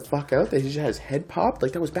freaking the fuck out that he just had his head popped?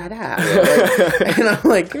 Like, that was badass. Like, and I'm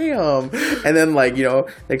like, damn. And then, like,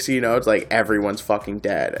 next thing you know, it's like everyone's fucking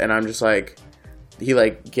dead. And I'm just like, he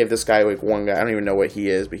like give this guy like one guy, I don't even know what he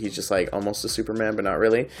is, but he's just like almost a Superman, but not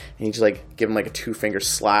really. And he just like give him like a 2-finger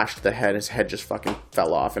slash to the head. His head just fucking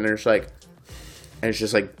fell off. And it's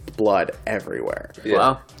just like blood everywhere. Yeah.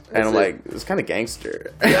 Wow. And I'm That's like, it's kind of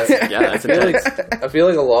gangster. Yeah, that's I feel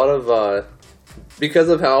like a lot of because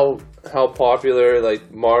of how popular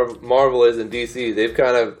like Marvel is in DC, they've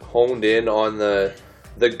kind of honed in on the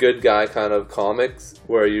good guy kind of comics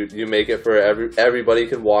where you make it for everybody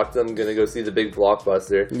can watch them, gonna go see the big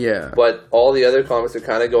blockbuster. Yeah. But all the other comics are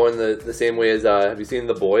kind of going the same way as have you seen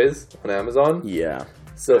The Boys on Amazon? Yeah.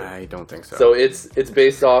 So I don't think so. so it's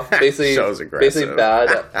based off basically Show's aggressive. bad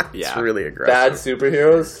yeah. It's really aggressive. bad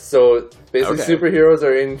superheroes. So basically, Okay. superheroes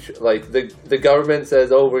are in like the government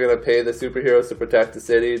says, oh, we're gonna pay the superheroes to protect the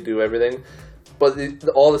city, do everything. But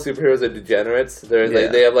all the superheroes are degenerates. They're Yeah.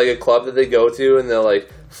 they have like a club that they go to, and they'll like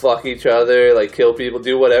fuck each other, like kill people,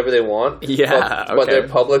 do whatever they want. Yeah, But okay. their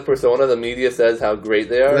public persona, the media says how great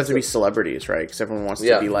they are. It has to be celebrities, right? Because everyone wants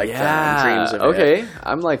Yeah. to be like them. Yeah. Dreams of Okay. it.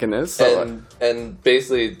 I'm liking this. and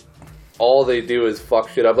basically all they do is fuck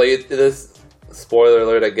shit up. Like this spoiler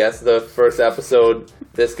alert, I guess. The first episode,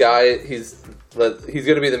 this guy, he's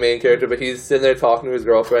gonna be the main character, but he's sitting there talking to his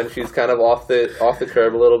girlfriend. She's kind of off the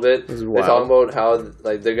curb a little bit. is They're wild. talking about how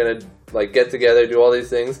like they're gonna like get together, do all these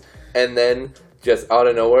things, and then just out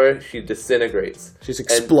of nowhere, she disintegrates. Just And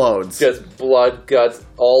explodes. just blood, guts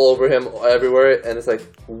all over him, everywhere, and it's like,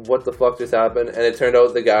 what the fuck just happened? And it turned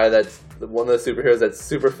out the guy that's one of the superheroes that's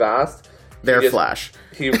super fast. Their he just- Flash.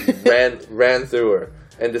 He ran through her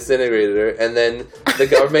and disintegrated her, and then the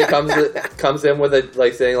government comes in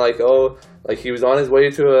with saying like, oh, like he was on his way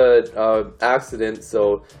to a accident,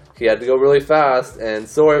 so he had to go really fast, and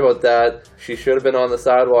sorry about that. She should have been on the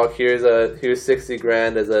sidewalk. Here's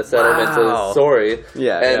 $60,000 as a settlement. Wow. So sorry.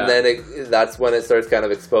 Yeah, and then that's when it starts kind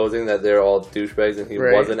of exposing that they're all douchebags, and he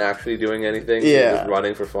wasn't actually doing anything. He was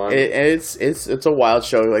running for fun. It's a wild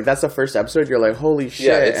show. Like that's the first episode. You're like, holy shit.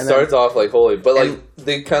 Yeah, it starts off like holy, but like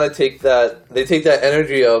they kind of take that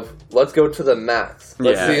energy of let's go to the max.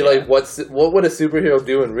 Let's see like what would a superhero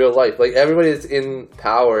do in real life? Like everybody is in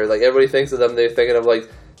power. Like everybody thinks of them. They're thinking of like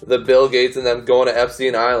the Bill Gates and them going to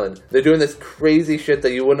Epstein Island. They're doing this crazy shit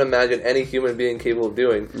that you wouldn't imagine any human being capable of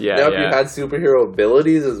doing. Yeah, now, if you had superhero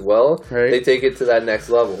abilities as well, they take it to that next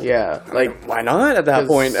level. Yeah, like why not at that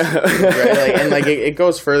point? Right? And like it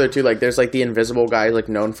goes further too. Like there's like the invisible guy, like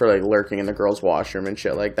known for like lurking in the girls' washroom and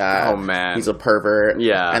shit like that. Oh man, he's a pervert.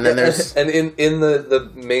 Yeah, and then there's and in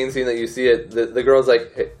the main scene that you see it, the girl's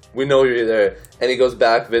like, hey, we know you're there, and he goes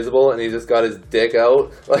back visible, and he just got his dick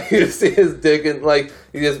out. Like you see his dick, and like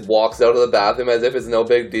he just walks out of the bathroom as if it's no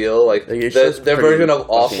big deal. Like their version of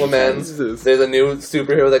Aquaman's. There's a new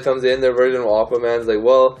superhero that comes in. Their version of Aquaman's like,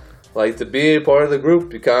 well, like to be a part of the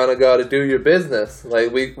group, you kind of got to do your business.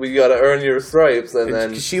 Like we got to earn your stripes, and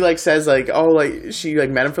then she like says like, oh, like she like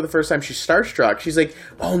met him for the first time. She's starstruck. She's like,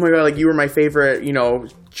 oh my god, like you were my favorite,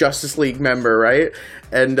 Justice League member, right?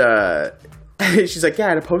 And she's like, yeah, I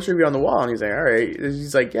had a poster of you on the wall. And he's like, all right. And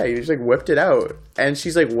she's like, yeah, you just like whipped it out. And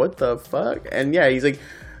she's like, what the fuck? And yeah, he's like,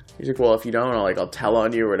 well, if you don't, I'll tell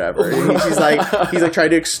on you or whatever. And he's like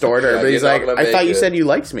trying to extort her, but he's like, I thought you said you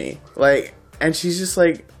liked me, like, and she's just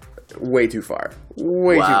like, way too far,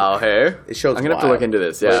 wow, hey, it shows. I'm gonna have to look into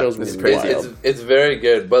this. Yeah, this is crazy. It's very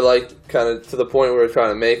good, but like kind of to the point we're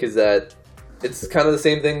trying to make is that it's kind of the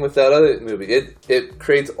same thing with that other movie. It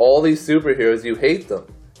creates all these superheroes. You hate them.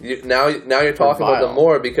 Now you're talking about them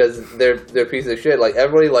more because they're pieces of shit. Like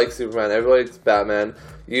everybody likes Superman, everybody likes Batman.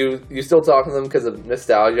 You still talk to them because of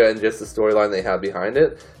nostalgia and just the storyline they have behind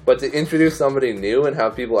it. But to introduce somebody new and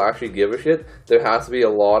have people actually give a shit, there has to be a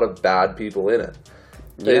lot of bad people in it.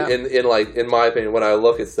 Yeah. In my opinion, when I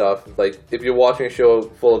look at stuff, like if you're watching a show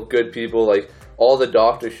full of good people, like all the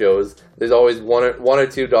doctor shows, there's always one or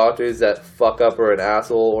two doctors that fuck up or an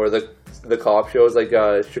asshole, or the cop shows like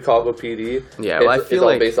Chicago PD. Yeah, well, I feel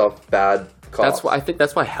like based off bad cops. I think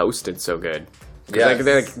that's why House did so good. Because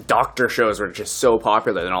like doctor shows were just so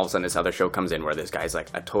popular, then all of a sudden this other show comes in where this guy's like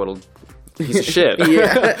a total piece of shit.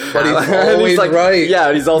 Yeah, but he's always like, right.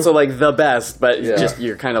 Yeah, he's also like the best, but just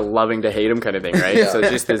you're kind of loving to hate him kind of thing, right? So it's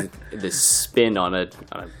just this spin on a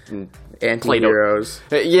anti-heroes.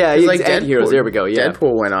 Yeah, he's like anti-heroes. There we go. Yeah,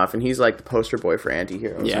 Deadpool went off, and he's like the poster boy for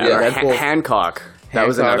anti-heroes. Yeah, Hancock. That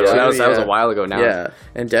was another. That was a while ago now. Yeah,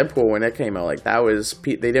 and Deadpool when it came out, like that was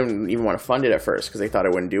they didn't even want to fund it at first because they thought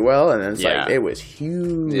it wouldn't do well, and then it's like it was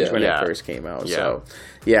huge when it first came out. Yeah. So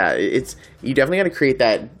yeah, it's you definitely got to create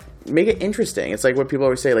that. Make it interesting. It's like what people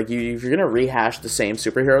always say. Like if you're gonna rehash the same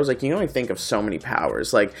superheroes, like you can only think of so many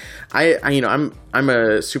powers. Like I'm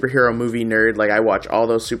a superhero movie nerd. Like I watch all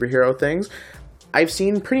those superhero things. I've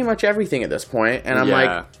seen pretty much everything at this point, and I'm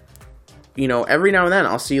like, every now and then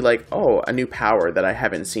I'll see like, oh, a new power that I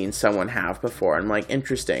haven't seen someone have before. I'm like,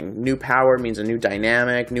 interesting. New power means a new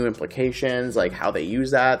dynamic, new implications, like how they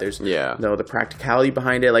use that. There's the practicality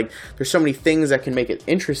behind it. Like there's so many things that can make it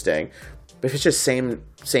interesting. But if it's just same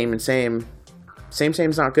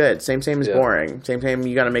is not good. Same is boring. Same,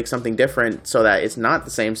 you got to make something different so that it's not the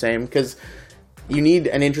same, because you need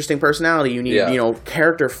an interesting personality. You need,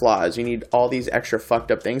 character flaws. You need all these extra fucked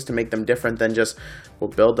up things to make them different than just, well,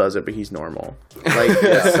 Bill does it, but he's normal. Like,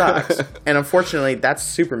 it sucks. And unfortunately, that's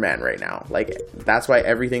Superman right now. Like, that's why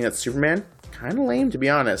everything that's Superman, kind of lame, to be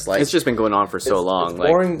honest. Like, it's just been going on for so long. It's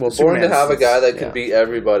boring, boring to have a guy that can beat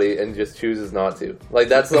everybody and just chooses not to. Like,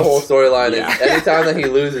 that's the whole storyline. Anytime that he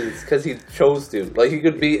loses, it's because he chose to. Like, he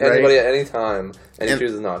could beat anybody at any time, and he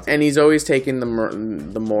chooses not to. And he's always taking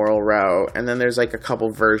the moral route. And then there's, like, a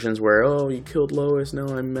couple versions where, oh, you killed Lois, now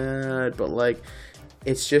I'm mad. But, like,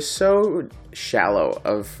 it's just so shallow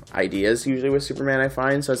of ideas, usually, with Superman, I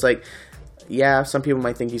find. So it's like, yeah, some people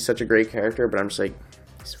might think he's such a great character, but I'm just like,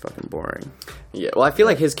 he's fucking boring. Yeah, well, I feel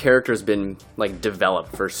like his character's been, like,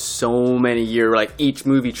 developed for so many years. Like, each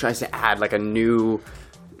movie tries to add, like, a new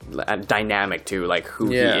dynamic to, like, who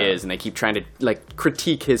he is. And they keep trying to, like,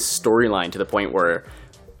 critique his storyline to the point where,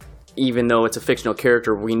 even though it's a fictional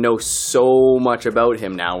character, we know so much about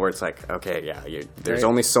him now where it's like, okay, there's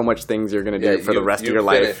only so much things you're going to do for the rest of your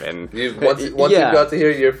life. And once you've got to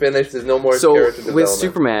here, you're finished. There's no more character development. So, with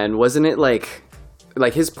Superman, wasn't it, like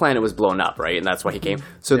his planet was blown up, right? And that's why he came.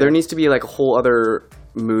 So there needs to be like a whole other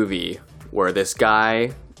movie where this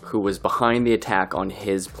guy who was behind the attack on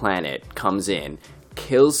his planet comes in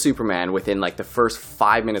kills Superman within like the first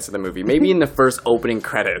 5 minutes of the movie, maybe in the first opening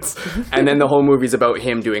credits, and then the whole movie's about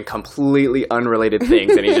him doing completely unrelated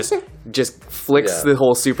things, and he just flicks the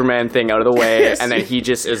whole Superman thing out of the way, and then he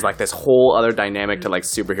just is like this whole other dynamic to like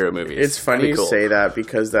superhero movies. It's funny you say that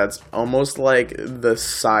because that's almost like the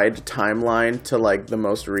side timeline to like the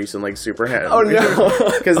most recent like Superman. Oh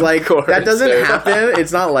no, because like that doesn't happen.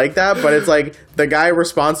 It's not like that, but it's like the guy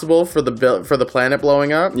responsible for the planet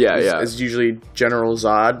blowing up. Is usually General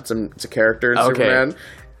Zod. It's a character in Superman,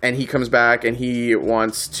 and he comes back and he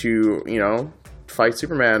wants to fight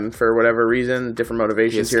Superman for whatever reason, different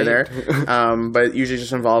motivations here and there. But it usually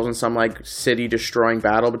just involves in some like city destroying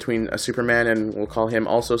battle between a Superman and we'll call him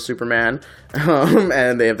also Superman.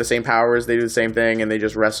 And they have the same powers, they do the same thing, and they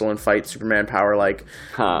just wrestle and fight Superman power like.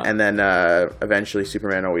 And then eventually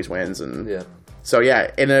Superman always wins. And so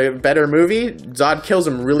in a better movie, Zod kills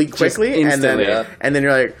him really quickly, and then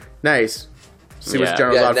you're like, nice. See what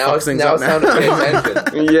General Zod fucks things up now. Now it's time to pay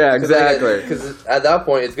attention. Yeah, exactly. Because at that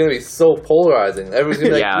point, it's going to be so polarizing. Everybody's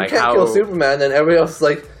going to be like, you can't kill Superman, then everybody else is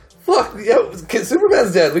like, fuck,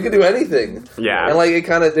 Superman's dead, we can do anything. Yeah. And like, it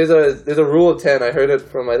kind of, there's a rule of 10, I heard it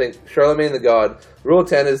from, I think, Charlemagne the God. Rule of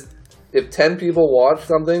 10 is, if 10 people watch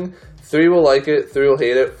something, 3 will like it, 3 will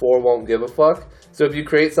hate it, 4 won't give a fuck. So if you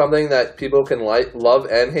create something that people can like, love,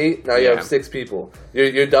 and hate, now you have 6 people.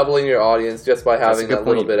 You're doubling your audience just by having that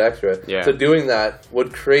little bit extra. Yeah. So doing that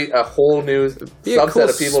would create a whole new subset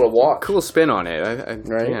of people to watch. Cool spin on it,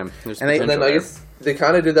 right? Yeah, and then I guess they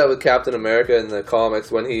kind of did that with Captain America in the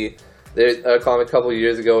comics when a comic a couple of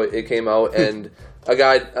years ago it came out and a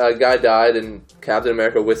guy died and Captain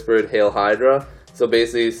America whispered "Hail Hydra." So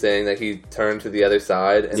basically saying that he turned to the other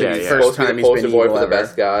side and he's supposed to be the poster boy for the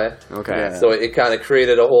best guy. Okay. Yeah. So it kind of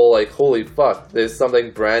created a whole like, holy fuck, there's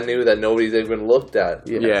something brand new that nobody's even looked at.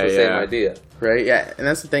 It's the same idea. Right, yeah, and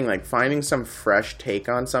that's the thing, like, finding some fresh take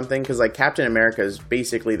on something, because, like, Captain America is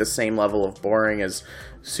basically the same level of boring as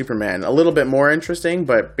Superman. A little bit more interesting,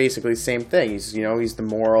 but basically the same thing. He's, he's the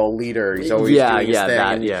moral leader. He's always doing his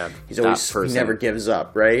thing. He's always, he never gives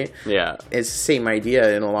up, right? Yeah. It's the same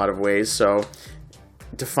idea in a lot of ways, so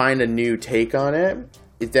to find a new take on it,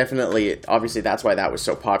 it's definitely, obviously that's why that was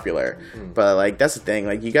so popular. But like that's the thing,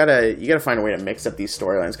 like you gotta find a way to mix up these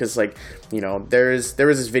storylines, because like there was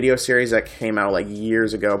this video series that came out like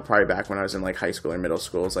years ago, probably back when I was in like high school or middle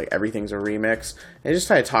school. It's like Everything's a Remix, and just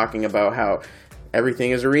kind of talking about how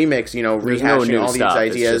everything is a remix, rehashing all these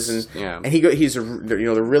ideas, and he's they're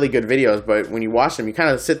really good videos, but when you watch them, you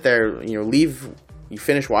kind of sit there, you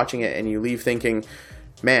finish watching it and you leave thinking,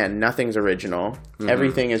 man, nothing's original.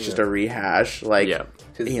 Everything is just a rehash. Like,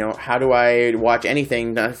 how do I watch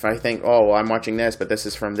anything if I think, oh, well, I'm watching this, but this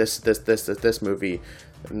is from this movie,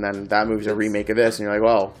 and then that movie's a remake of this, and you're like,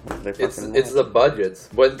 well, it's the budgets,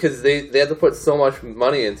 but because they have to put so much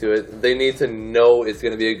money into it, they need to know it's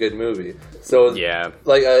going to be a good movie. So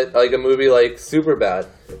like a movie like Superbad,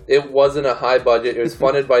 it wasn't a high budget. It was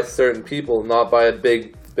funded by certain people, not by a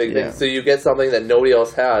big thing. So you get something that nobody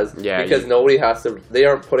else has because nobody has to. They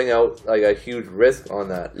aren't putting out like a huge risk on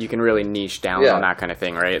that. You can really niche down on that kind of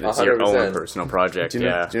thing, right? It's 100%. Your own personal project. Do you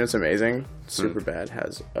know what's amazing? Superbad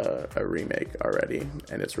has a remake already,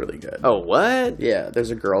 and it's really good. Oh, what? Yeah, there's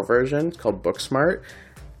a girl version called Booksmart.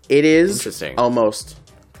 It is almost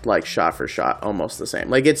like shot for shot, almost the same.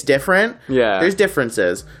 Like it's different. Yeah, there's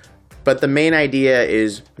differences, but the main idea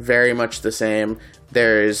is very much the same.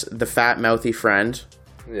 There's the fat, mouthy friend.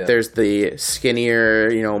 Yeah. There's the skinnier,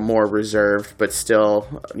 more reserved, but still,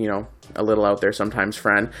 a little out there sometimes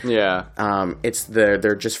friend. Yeah.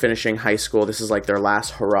 They're just finishing high school. This is like their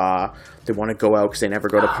last hurrah. They want to go out because they never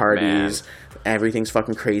go to parties. Man. Everything's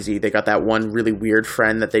fucking crazy. They got that one really weird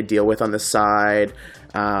friend that they deal with on the side.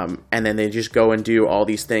 And then they just go and do all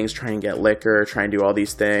these things, try and get liquor, try and do all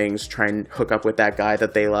these things, try and hook up with that guy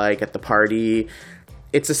that they like at the party.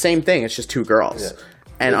 It's the same thing. It's just 2 girls. Yeah.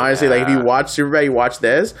 And honestly, like if you watch Superbad, you watch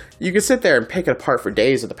this, you can sit there and pick it apart for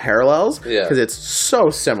days of the parallels because it's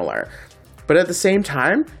so similar. But at the same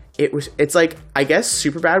time, it's like, I guess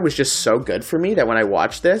Superbad was just so good for me that when I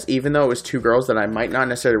watched this, even though it was 2 girls that I might not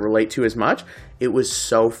necessarily relate to as much, it was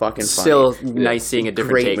so fucking funny. Still nice seeing a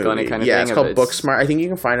different take on it kind of thing. Yeah, it's called Booksmart. I think you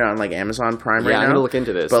can find it on like Amazon Prime right now. Yeah, I'm going to look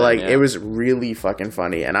into this. But like, it was really fucking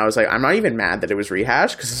funny. And I was like, I'm not even mad that it was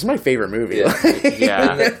rehashed because this is my favorite movie.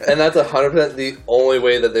 Yeah. And that's 100% the only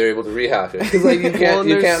way that they're able to rehash it. Because like, you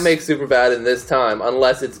can't make Superbad in this time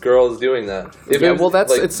unless it's girls doing that.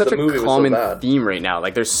 It's such a common theme right now.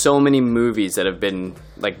 Like there's so many movies that have been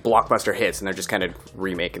like blockbuster hits, and they're just kind of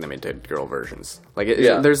remaking them into girl versions. Like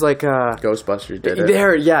there's like Ghostbusters did it.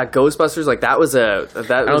 Ghostbusters, like that was I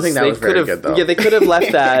don't think that was very good though. Yeah, they could have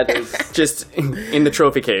left that just in the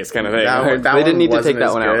trophy case kind of thing. They didn't need to take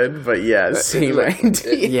that one good, out. But yeah, same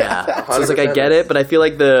idea. Yeah, so it's like I get it, but I feel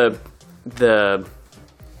like the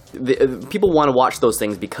people want to watch those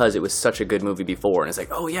things because it was such a good movie before, and it's like,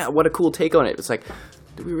 oh yeah, what a cool take on it. It's like,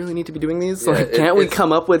 do we really need to be doing these? Yeah, like, can't we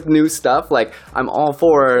come up with new stuff? Like, I'm all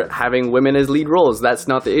for having women as lead roles. That's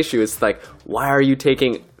not the issue. It's like, why are you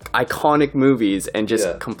taking iconic movies and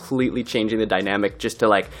just completely changing the dynamic just to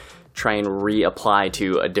like try and reapply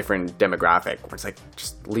to a different demographic? Where it's like,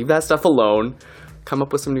 just leave that stuff alone. Come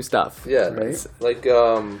up with some new stuff. Yeah, right?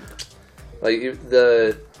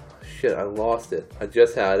 Shit, I lost it. I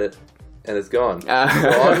just had it, and it's gone. So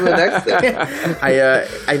on to the next thing.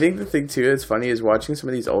 I think the thing too that's funny is watching some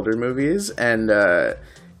of these older movies and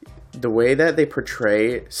the way that they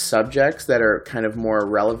portray subjects that are kind of more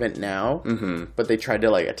relevant now, but they tried to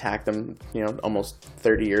like attack them, almost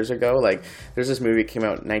 30 years ago. Like there's this movie that came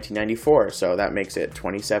out in 1994, so that makes it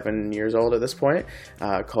 27 years old at this point,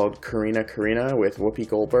 called Karina with Whoopi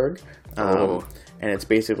Goldberg. And it's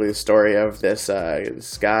basically the story of this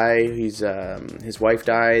guy. His wife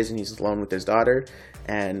dies, and he's alone with his daughter.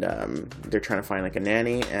 And they're trying to find like a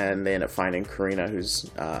nanny, and they end up finding Karina, who's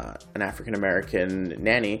an African American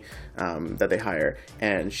nanny that they hire.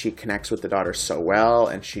 And she connects with the daughter so well,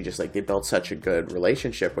 and she just like they build such a good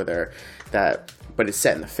relationship with her but it's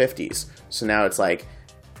set in the 50s, so now it's like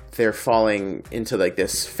they're falling into like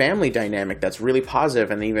this family dynamic that's really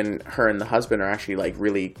positive, and even her and the husband are actually like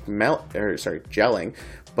really gelling,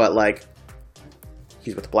 but like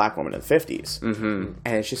he's with a black woman in the 50s. And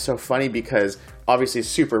it's just so funny because obviously it's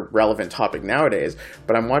a super relevant topic nowadays,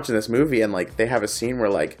 but I'm watching this movie and like they have a scene where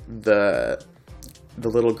like the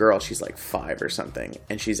little girl, she's like 5 or something,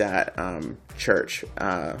 and she's at church.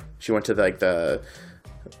 She went to the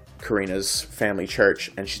Karina's family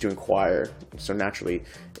church, and she's doing choir, so naturally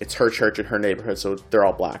it's her church in her neighborhood, so they're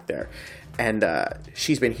all black there. And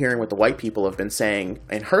she's been hearing what the white people have been saying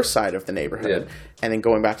in her side of the neighborhood, and then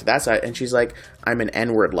going back to that side, and she's like, I'm an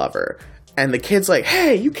N-word lover. And the kid's like,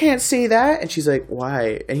 hey, you can't say that. And she's like,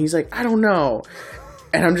 why? And he's like, I don't know.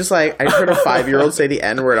 And I'm just like, I heard a 5-year-old say the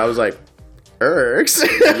N-word. I was like, irks.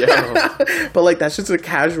 But like, that's just a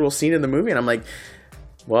casual scene in the movie, and I'm like,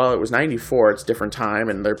 well, it was 94, it's a different time,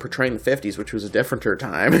 and they're portraying the 50s, which was a differenter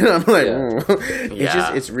time. And I'm like,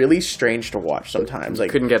 it's really strange to watch sometimes.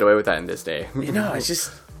 Like, couldn't get away with that in this day. It's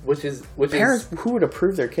just Which is parents who would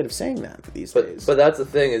approve their kid of saying that these days. But that's the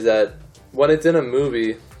thing, is that when it's in a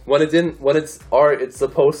movie, when it's art, it's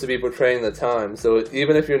supposed to be portraying the time. So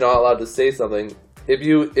even if you're not allowed to say something, if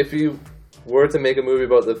you were to make a movie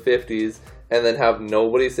about the 50s and then have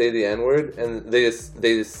nobody say the N-word, and they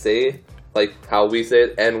just say like how we say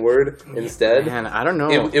it, N-word, instead. Man, I don't know.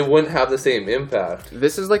 It wouldn't have the same impact.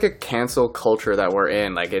 This is like a cancel culture that we're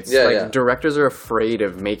in. Like, it's directors are afraid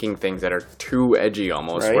of making things that are too edgy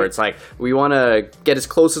almost, right? Where it's like, we want to get as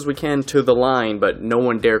close as we can to the line, but no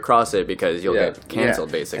one dare cross it because you'll get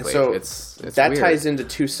canceled, basically. And so it's that weird. ties into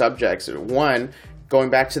two subjects. One, going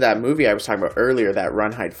back to that movie I was talking about earlier, that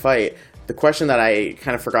Run, Hide, Fight, the question that I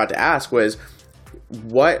kind of forgot to ask was,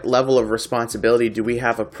 what level of responsibility do we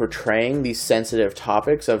have of portraying these sensitive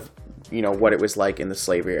topics of, what it was like in the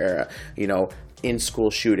slavery era, in school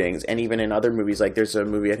shootings, and even in other movies? Like there's a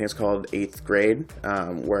movie, I think it's called 8th Grade,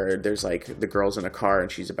 where there's like the girl's in a car and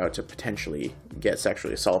she's about to potentially get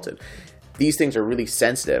sexually assaulted. These things are really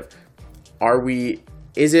sensitive.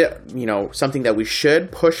 Is it, something that we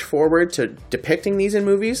should push forward to depicting these in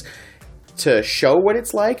movies, to show what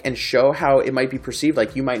it's like and show how it might be perceived?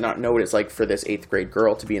 Like, you might not know what it's like for this 8th grade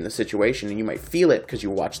girl to be in the situation, and you might feel it because you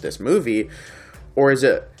watch this movie. Or is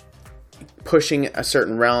it pushing a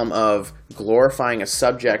certain realm of glorifying a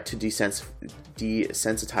subject to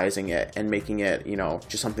desensitizing it and making it,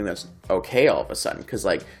 just something that's okay all of a sudden? Because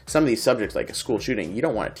like some of these subjects, like a school shooting, you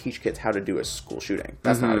don't want to teach kids how to do a school shooting.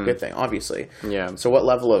 That's not a good thing, obviously. Yeah. So what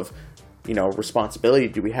level of responsibility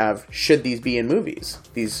do we have? Should these be in movies?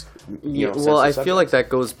 These, well, I feel like that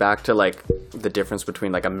goes back to like the difference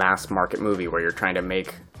between like a mass market movie where you're trying to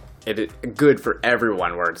make it good for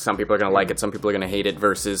everyone, where some people are going to like it, some people are going to hate it,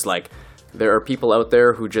 versus like there are people out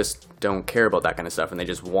there who just don't care about that kind of stuff and they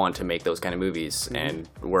just want to make those kind of movies. And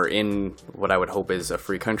we're in what I would hope is a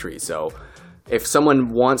free country. So if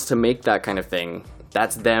someone wants to make that kind of thing,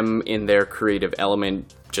 that's them in their creative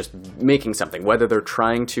element, just making something, whether they're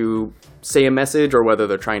trying to say a message or whether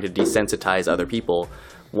they're trying to desensitize other people.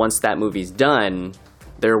 Once that movie's done,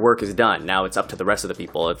 their work is done. Now it's up to the rest of the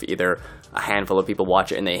people. If either a handful of people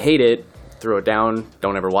watch it and they hate it, throw it down,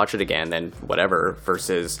 don't ever watch it again, then whatever,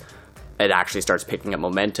 versus it actually starts picking up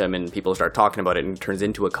momentum and people start talking about it and it turns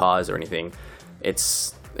into a cause or anything.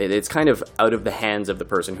 It's kind of out of the hands of the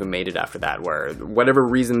person who made it after that, where whatever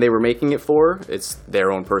reason they were making it for, it's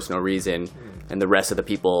their own personal reason, and the rest of the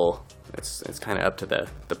people, it's kind of up to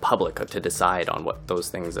the public to decide on what those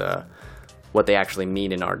things, what they actually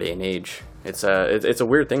mean in our day and age. It's a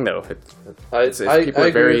weird thing though. I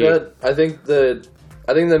agree with that.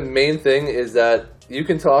 I think the main thing is that you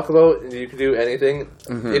can talk about and you can do anything.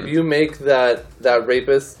 Mm-hmm. If you make that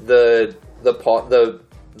rapist the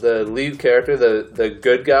lead character, the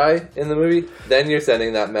good guy in the movie, then you're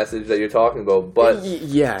sending that message that you're talking about. But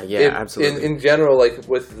absolutely. In general, like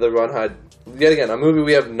with the Runhead, yet again, a movie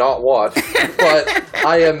we have not watched, but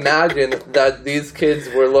I imagine that these kids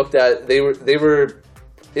were looked at. They were.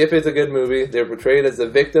 If it's a good movie, they're portrayed as the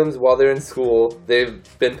victims while they're in school. They've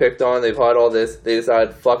been picked on. They've had all this. They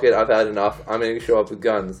decide, fuck it, I've had enough. I'm going to show up with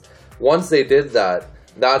guns. Once they did that,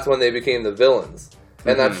 that's when they became the villains.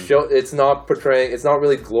 And it's not portraying, it's not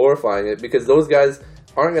really glorifying it, because those guys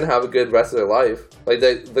aren't going to have a good rest of their life. Like,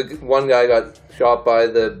 the one guy got shot by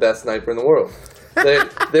the best sniper in the world.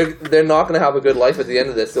 They're not going to have a good life at the end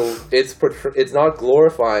of this. So it's not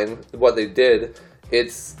glorifying what they did.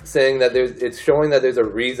 It's saying that it's showing that there's a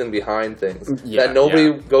reason behind things. That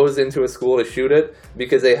nobody goes into a school to shoot it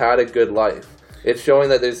because they had a good life. It's showing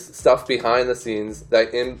that there's stuff behind the scenes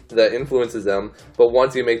that influences them. But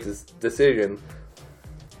once you make this decision,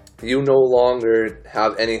 you no longer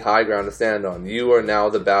have any high ground to stand on. You are now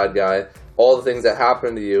the bad guy. All the things that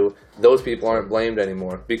happened to you, those people aren't blamed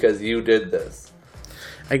anymore because you did this.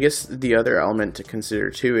 I guess the other element to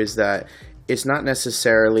consider too is that it's not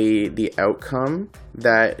necessarily the outcome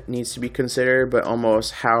that needs to be considered, but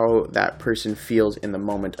almost how that person feels in the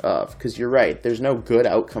moment of. Because you're right, there's no good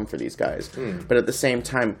outcome for these guys. But at the same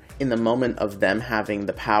time, in the moment of them having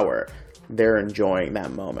the power, they're enjoying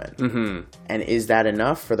that moment. Mm-hmm. And is that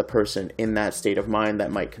enough for the person in that state of mind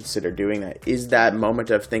that might consider doing that? Is that moment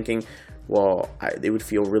of thinking, well, it would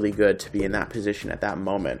feel really good to be in that position at that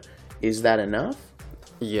moment. Is that enough?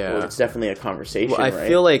 Yeah. Well, it's definitely a conversation, I right?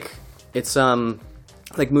 feel like it's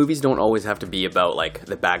like movies don't always have to be about like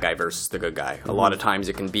the bad guy versus the good guy. A lot of times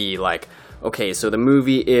it can be like, okay, so the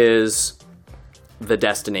movie is the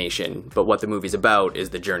destination, but what the movie's about is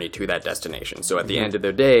the journey to that destination. So at the end of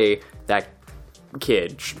the day, that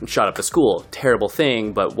kid shot up the school. Terrible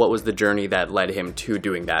thing, but what was the journey that led him to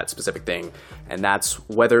doing that specific thing? And that's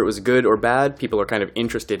whether it was good or bad, people are kind of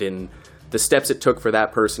interested in the steps it took for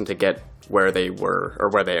that person to get where they were or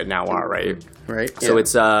where they now are, right? Right. So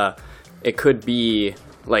it's it could be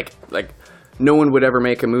like no one would ever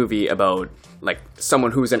make a movie about like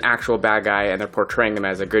someone who's an actual bad guy and they're portraying them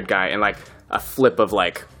as a good guy, and like a flip of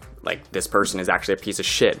like this person is actually a piece of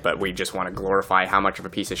shit, but we just want to glorify how much of a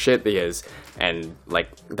piece of shit he is, and like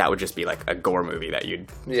that would just be like a gore movie that you'd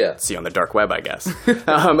see on the dark web, I guess.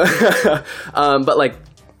 But like,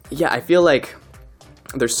 yeah, I feel like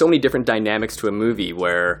there's so many different dynamics to a movie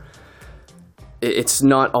where it's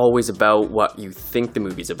not always about what you think the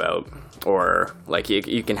movie's about, or like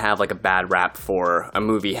you can have like a bad rap for a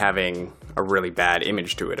movie having a really bad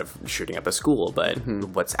image to it of shooting up a school, but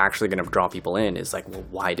what's actually going to draw people in is like, well,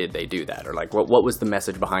 why did they do that, or like what was the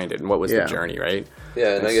message behind it, and what was the journey, right?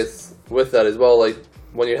 Yeah, and I guess with that as well, like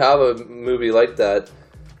when you have a movie like that,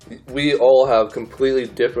 we all have completely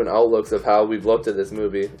different outlooks of how we've looked at this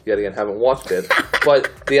movie. Yet again, haven't watched it.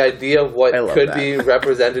 But the idea of what could be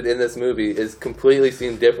represented in this movie is completely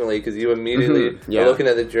seen differently, because you immediately are looking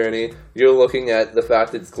at the journey. You're looking at the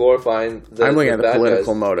fact that it's glorifying the I'm looking at the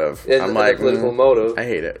political guys. Motive. I'm like, political motive. I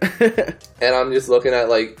hate it. And I'm just looking at,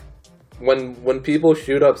 like, when people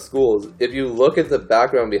shoot up schools, if you look at the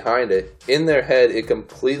background behind it, in their head, it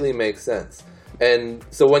completely makes sense. And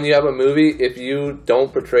so when you have a movie, if you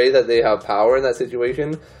don't portray that they have power in that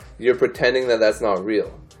situation, you're pretending that that's not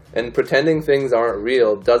real. And pretending things aren't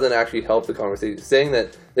real doesn't actually help the conversation. Saying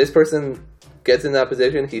that this person gets in that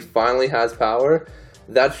position, he finally has power,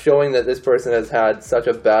 that's showing that this person has had such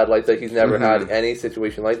a bad life that he's never had any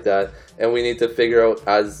situation like that. And we need to figure out,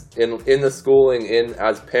 as in the schooling,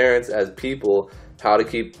 as parents, as people, how to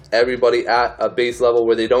keep everybody at a base level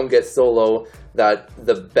where they don't get so low that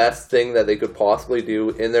the best thing that they could possibly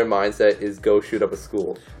do in their mindset is go shoot up a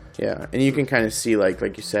school. Yeah, and you can kind of see, like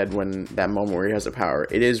you said, when that moment where he has the power,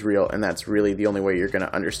 it is real, and that's really the only way you're going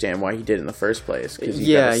to understand why he did it in the first place. Because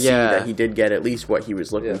you got to see that he did get at least what he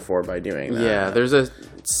was looking for by doing that. Yeah, there's a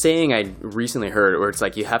saying I recently heard where it's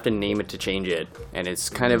like you have to name it to change it, and it's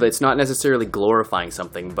kind of, it's not necessarily glorifying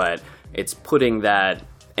something, but it's putting that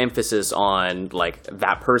emphasis on like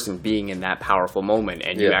that person being in that powerful moment,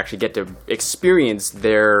 and you Yeah. actually get to experience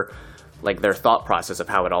their thought process of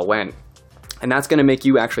how it all went. And that's going to make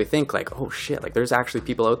you actually think like, oh shit, like there's actually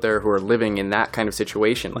people out there who are living in that kind of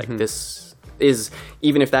situation. Like this is,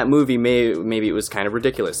 even if that movie maybe it was kind of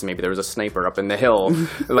ridiculous, maybe there was a sniper up in the hill,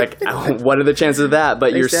 like what are the chances of that?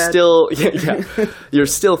 But you're Dad. still you're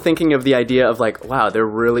still thinking of the idea of like, wow, there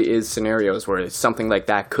really is scenarios where something like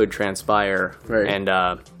that could transpire. Right. And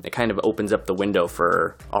it kind of opens up the window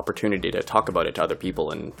for opportunity to talk about it to other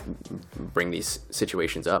people and bring these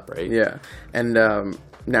situations up, right? Yeah, and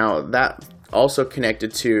now that also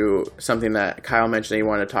connected to something that Kyle mentioned that you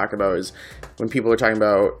wanted to talk about is when people are talking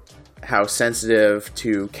about how sensitive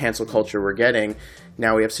to cancel culture we're getting.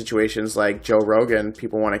 Now we have situations like Joe Rogan.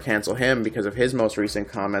 People want to cancel him because of his most recent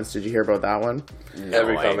comments. Did you hear about that one?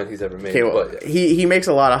 Every comment he's ever made. Okay, well, but, he makes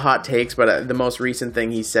a lot of hot takes, but the most recent thing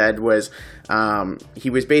he said was he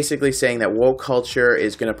was basically saying that woke culture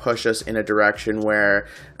is going to push us in a direction where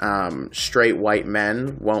straight white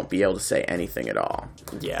men won't be able to say anything at all.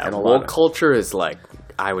 Yeah, And a lot woke of- culture is like,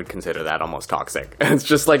 I would consider that almost toxic. It's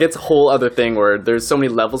just like, it's a whole other thing where there's so many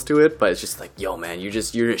levels to it, but it's just like, yo man,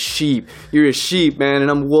 you're a sheep, man,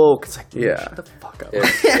 and I'm woke. It's like, Yeah. shut the fuck up.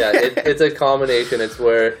 it's a combination. It's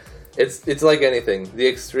where it's like anything. The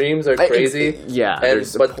extremes are crazy.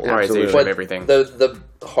 There's a polarization but of everything. The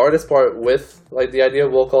hardest part with like the idea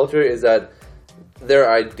of woke culture is that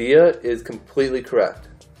their idea is completely correct.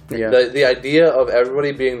 Yeah. The idea of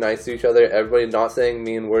everybody being nice to each other, everybody not saying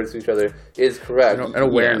mean words to each other is correct. An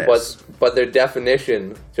awareness. But their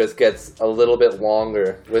definition just gets a little bit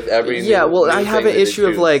longer with every Yeah, new, well, new I have thing an that they issue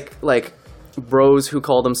of choose. like bros who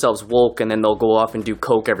call themselves woke and then they'll go off and do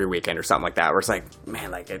coke every weekend or something like that. Where it's like,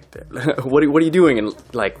 man, like, what are you doing? And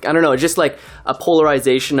like, I don't know, just like a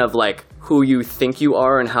polarization of like who you think you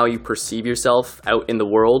are and how you perceive yourself out in the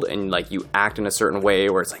world, and like you act in a certain way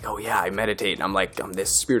where it's like, oh yeah, I meditate and I'm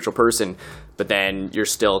this spiritual person, but then you're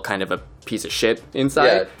still kind of a piece of shit inside,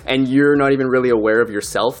 Yeah. and you're not even really aware of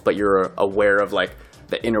yourself, but you're aware of like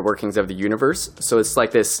the inner workings of the universe. So it's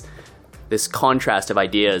like this contrast of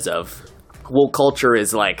ideas of woke culture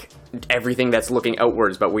is like everything that's looking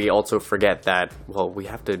outwards, but we also forget that, well, we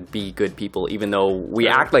have to be good people, even though we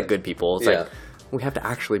act like good people. It's Yeah. like, we have to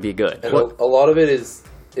actually be good. And a lot of it is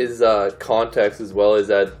context as well. Is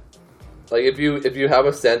that like if you have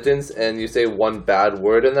a sentence and you say one bad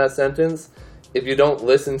word in that sentence, if you don't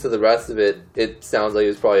listen to the rest of it, it sounds like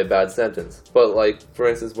it's probably a bad sentence. But like for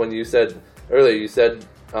instance, when you said earlier, you said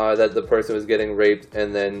that the person was getting raped,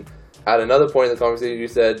 and then at another point in the conversation, you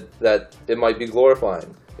said that it might be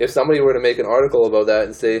glorifying. If somebody were to make an article about that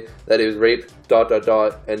and say that it was rape ...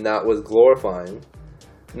 and that was glorifying.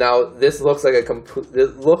 Now, this looks like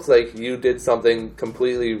it looks like you did something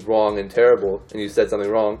completely wrong and terrible, and you said something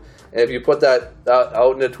wrong. And if you put that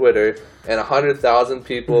out into Twitter, and 100,000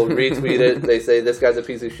 people retweet it, they say this guy's a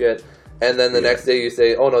piece of shit, and then the next day you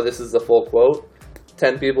say, oh no, this is the full quote,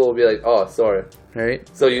 10 people will be like, oh, sorry. Right?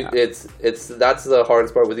 So it's that's the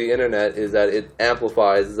hardest part with the internet, is that it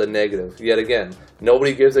amplifies the negative. Yet again,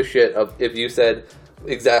 nobody gives a shit if you said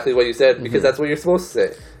exactly what you said, because that's what you're supposed to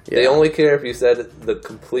say. They only care if you said it the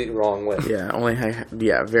complete wrong way.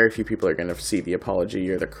 Yeah, very few people are going to see the apology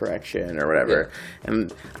or the correction or whatever. Yeah.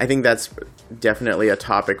 And I think that's definitely a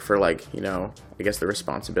topic for, like, you know, I guess the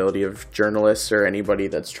responsibility of journalists or anybody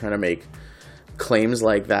that's trying to make claims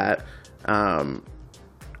like that.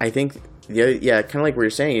 I think, kind of like what you're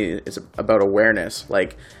saying, it's about awareness.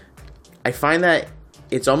 Like, I find that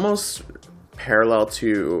it's almost parallel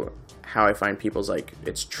to how I find people's, like,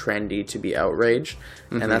 it's trendy to be outraged.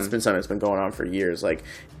 And that's been something that's been going on for years. Like,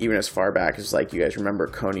 even as far back as, like, you guys remember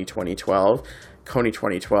Kony 2012. Kony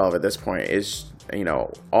 2012 at this point is, you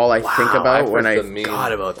know, all I think about when I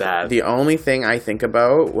forgot about that. The only thing I think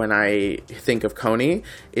about when I think of Kony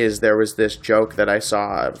is there was this joke that I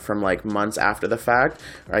saw from, like, months after the fact.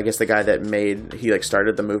 Or I guess the guy that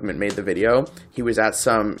started the movement, made the video. He was at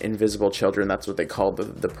some Invisible Children, that's what they called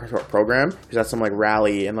the program. He was at some, like,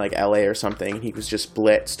 rally in, like, LA or something. He was just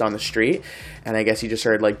blitzed on the street, and I guess he just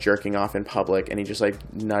started, like, jerking off in public, and he just, like,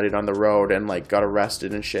 nutted on the road and, like, got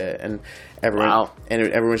arrested and shit. And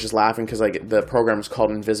everyone's just laughing because, like, the program is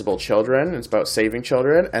called Invisible Children. It's about saving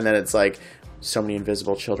children, and then it's like, so many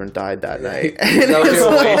invisible children died that night. It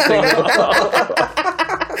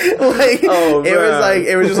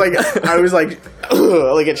was just like I was like,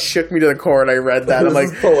 ugh, like, it shook me to the core, and I read that. I'm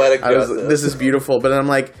like, poetic. this is beautiful. But then I'm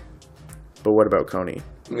like, but what about Kony?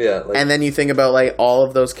 Yeah, like, And then you think about like all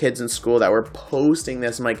of those kids in school that were posting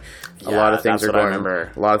this. I'm like, a Yeah, lot of things that's are what I going.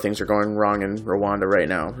 remember. A lot of things are going wrong in Rwanda right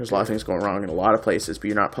now. There's a lot of things going wrong in a lot of places, but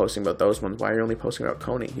you're not posting about those ones. Why are you only posting about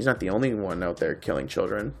Coney? He's not the only one out there killing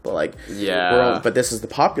children. But like, Yeah. but this is the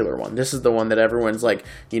popular one. This is the one that everyone's like,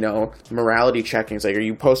 morality checking. It's like, are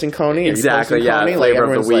you posting Coney? Are Exactly. you posting Yeah. Coney? Flavor of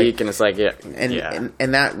everyone's the like- week, and it's like, yeah. and, yeah.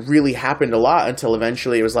 and that really happened a lot until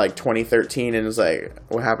eventually it was like 2013 and it was like,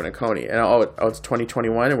 what happened to Coney? And it's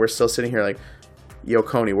 2021 and we're still sitting here like, yo,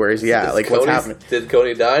 Coney, where is he at? Like, what's happening? Did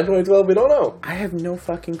Coney die in 2012? We don't know. I have no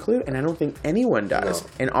fucking clue, and I don't think anyone does. No.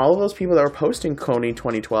 And all of those people that were posting Coney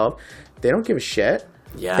 2012, they don't give a shit.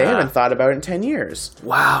 Yeah. They haven't thought about it in 10 years.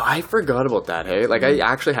 Wow, I forgot about that. Hey, like I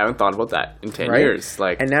actually haven't thought about that in 10 Right? years.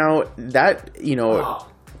 Like, And now that, Oh.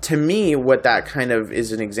 to me, what that kind of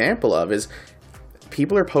is an example of is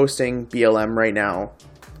people are posting BLM right now,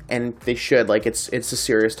 and they should. Like, it's a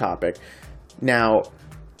serious topic. Now,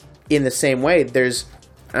 in the same way,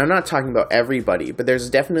 I'm not talking about everybody, but there's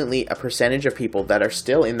definitely a percentage of people that are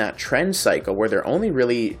still in that trend cycle where they're only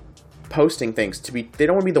really posting things they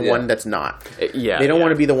don't want to be the Yeah. one that's not. yeah, They don't yeah.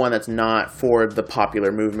 want to be the one that's not for the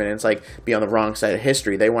popular movement. It's like be on the wrong side of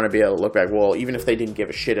history. They want to be able to look back, well, even if they didn't give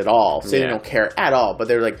a shit at all, say they Yeah. don't care at all, but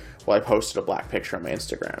they're like, well, I posted a black picture on my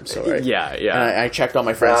Instagram. So right? Yeah, yeah. And I checked all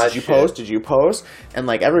my friends. Ah, Did you shit. post? Did you post? And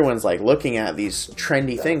like everyone's like looking at these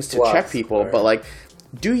trendy things to plus, check people, right. but like,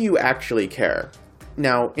 do you actually care?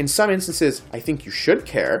 Now, in some instances, I think you should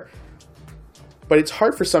care, but it's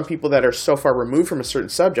hard for some people that are so far removed from a certain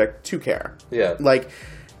subject to care. Yeah. Like,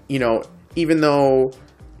 even though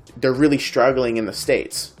they're really struggling in the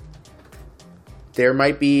States, there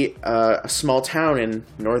might be a small town in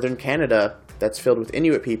northern Canada that's filled with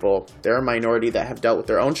Inuit people. They're a minority that have dealt with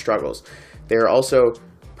their own struggles. There are also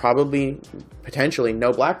probably, potentially,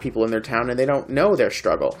 no black people in their town and they don't know their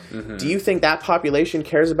struggle. Do you think that population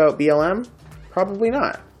cares about BLM? Probably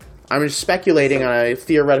not. I'm just speculating on a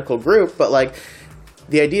theoretical group, but like,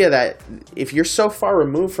 the idea that if you're so far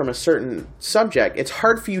removed from a certain subject, it's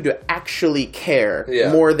hard for you to actually care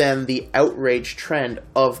Yeah. more than the outrage trend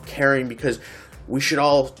of caring because we should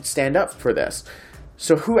all stand up for this.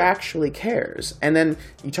 So who actually cares? And then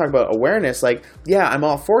you talk about awareness, like, yeah, I'm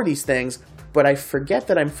all for these things, but I forget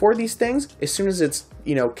that I'm for these things as soon as it's,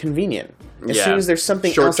 convenient. As Yeah. soon as there's something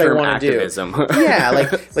else I Short-term want to do. activism. Yeah,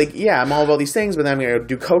 yeah, I'm all about these things, but then I'm going to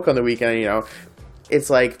do coke on the weekend, It's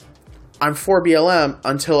like, I'm for BLM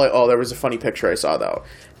until there was a funny picture I saw though.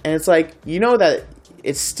 And it's like, that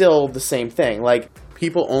it's still the same thing. Like,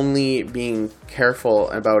 people only being careful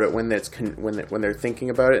about it when it's when they're thinking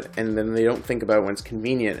about it, and then they don't think about it when it's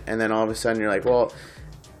convenient, and then all of a sudden you're like, well,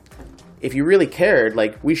 if you really cared,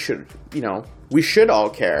 like, we should all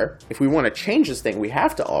care. If we want to change this thing, we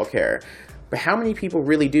have to all care. But how many people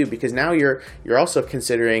really do? Because now you're also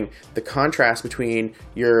considering the contrast between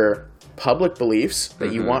your public beliefs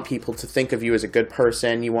that you want people to think of you as a good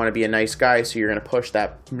person, you want to be a nice guy, so you're going to push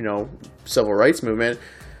that, civil rights movement.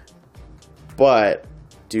 But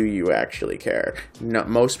do you actually care? No,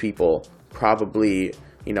 most people probably,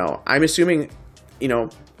 I'm assuming,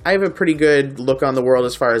 I have a pretty good look on the world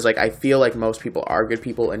as far as like, I feel like most people are good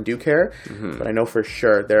people and do care, but I know for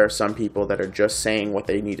sure there are some people that are just saying what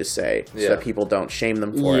they need to say so Yeah. that people don't shame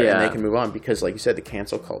them for it and Yeah. they can move on, because like you said, the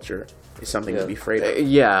cancel culture is something to be afraid of.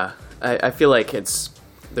 Yeah, I feel like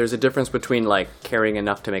there's a difference between like caring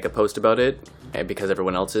enough to make a post about it because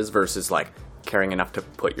everyone else is versus like caring enough to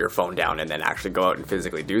put your phone down and then actually go out and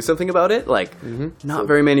physically do something about it. Like, not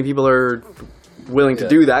very many people are willing to Yeah.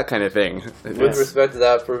 do that kind of thing. With respect to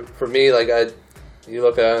that, for me, like you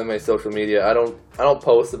look at my social media, I don't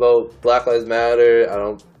post about Black Lives Matter. I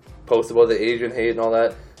don't post about the Asian hate and all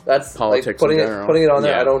that. That's Politics like putting in it general. on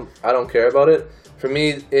there. Yeah. I don't care about it. For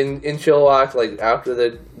me, in Chilliwack, like after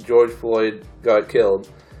the George Floyd got killed,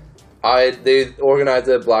 they organized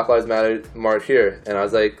a Black Lives Matter march here, and I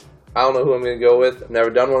was like, I don't know who I'm gonna go with. I've never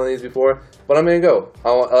done one of these before, but I'm gonna go.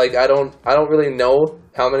 I don't really know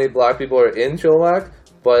how many black people are in Chilliwack,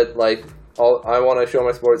 but like I want to show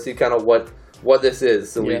my support, see kind of what this is.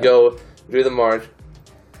 So we Yeah. go do the march.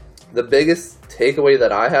 The biggest takeaway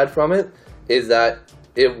that I had from it is that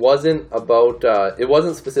it wasn't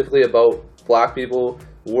specifically about black people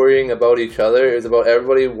worrying about each other. It was about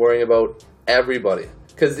everybody worrying about everybody.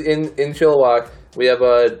 Because in Chilliwack, we have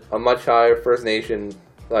a much higher First Nation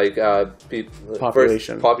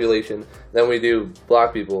population than we do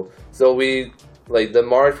black people. So the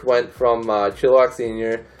march went from Chilliwack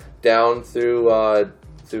Senior down through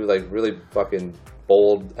like really fucking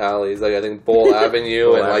bold alleys. Like I think Bowl Avenue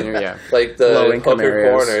Bowl and Avenue, like yeah. like the Low-income hooker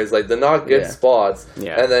areas. corners, like the not good Yeah. spots.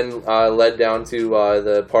 Yeah. And then led down to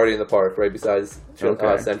the party in the park right beside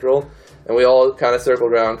Okay. Central. And we all kind of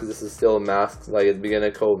circled around because this is still masked, like at the beginning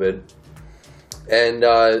of COVID. And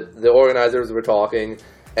the organizers were talking,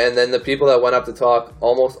 and then the people that went up to talk,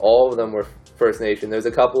 almost all of them were First Nation. There's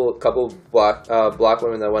a couple black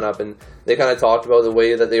women that went up, and they kind of talked about the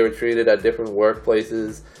way that they were treated at different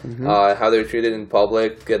workplaces, how they were treated in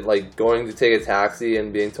public, going to take a taxi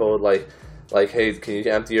and being told like, hey, can you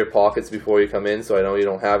empty your pockets before you come in so I know you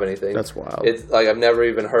don't have anything. That's wild. It's like I've never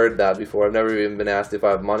even heard that before. I've never even been asked if I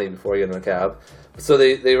have money before I get in a cab. So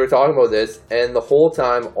they were talking about this, and the whole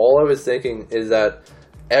time, all I was thinking is that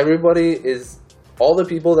all the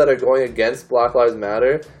people that are going against Black Lives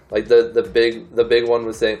Matter, like the big one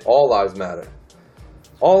was saying all lives matter.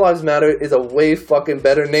 All Lives Matter is a way fucking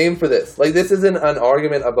better name for this. Like, this isn't an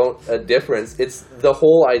argument about a difference. It's the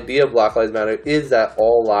whole idea of Black Lives Matter is that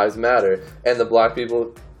all lives matter. And the black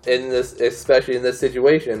people in this, especially in this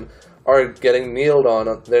situation, are getting kneeled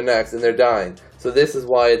on their necks and they're dying. So this is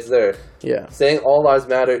why it's there. Yeah. Saying all lives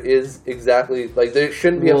matter is exactly, like, there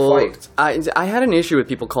shouldn't be a fight. I had an issue with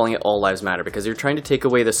people calling it All Lives Matter because you're trying to take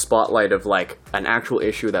away the spotlight of, like, an actual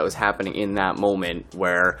issue that was happening in that moment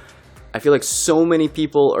where I feel like so many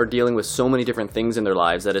people are dealing with so many different things in their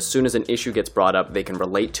lives that as soon as an issue gets brought up, they can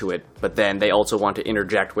relate to it, but then they also want to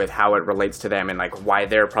interject with how it relates to them and, like, why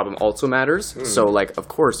their problem also matters. So, like, of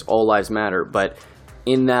course, all lives matter, but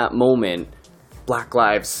in that moment, Black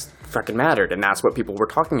lives fucking mattered, and that's what people were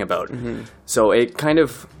talking about. So it kind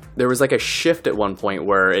of, there was like a shift at one point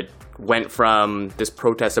where it went from this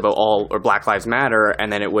protest about Black Lives Matter,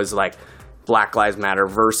 and then it was like Black Lives Matter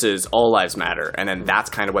versus All Lives Matter, and then that's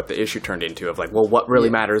kind of what the issue turned into, of like, well, what really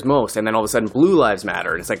matters most? And then all of a sudden Blue Lives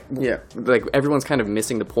Matter, and it's like, like everyone's kind of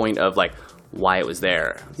missing the point of like why it was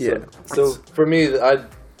there. So for me, I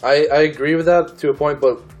agree with that to a point,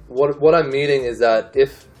 but what I'm meaning is that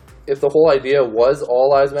if the whole idea was all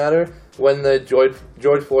lives matter, when the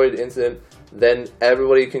George Floyd incident, then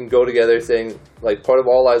everybody can go together saying, like, part of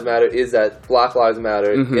all lives matter is that Black lives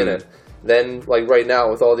matter in it. Then, like, right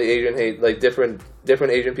now with all the Asian hate, like, different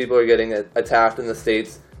Asian people are getting attacked in the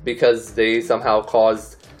States because they somehow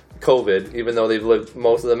caused COVID, even though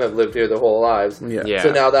most of them have lived here their whole lives. Yeah.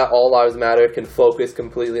 So now that all lives matter can focus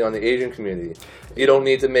completely on the Asian community. You don't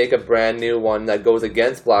need to make a brand new one that goes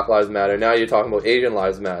against Black Lives Matter. Now you're talking about Asian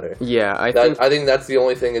Lives Matter. Yeah, I think that's the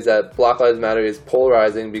only thing, is that Black Lives Matter is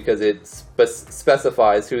polarizing because it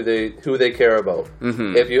specifies who they care about.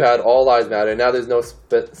 If you had All Lives Matter, now there's no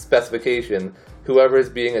specification. Whoever is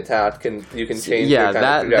being attacked you can change. Yeah, their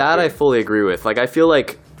kind of that I trajectory. fully agree with. Like, I feel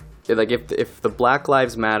like if the Black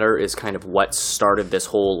Lives Matter is kind of what started this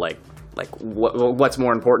whole like what's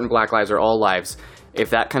more important, Black lives or all lives,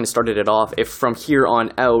 if that kind of started it off, if from here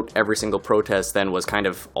on out every single protest then was kind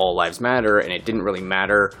of all lives matter, and it didn't really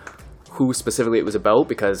matter who specifically it was about,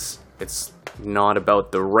 because it's not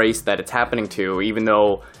about the race that it's happening to, even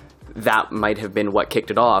though that might have been what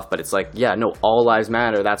kicked it off, but it's like, yeah, no, all lives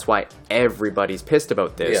matter. That's why everybody's pissed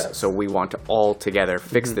about this. Yes. So we want to all together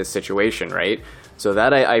fix this situation, right? So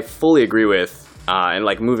that I fully agree with. And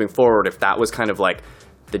like moving forward, if that was kind of like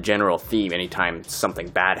the general theme, anytime something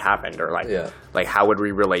bad happened, or like how would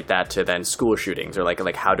we relate that to then school shootings, or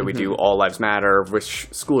like how do we do all lives matter with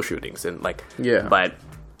school shootings, and like But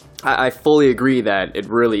I fully agree that it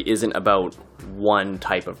really isn't about one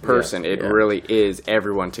type of person. It really is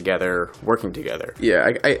everyone together working together.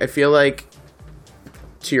 Yeah, I feel like,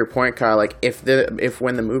 to your point, Kyle, like if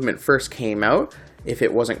when the movement first came out, if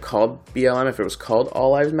it wasn't called BLM, if it was called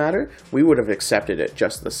All Lives Matter, we would have accepted it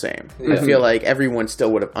just the same. I feel like everyone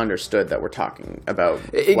still would have understood that we're talking about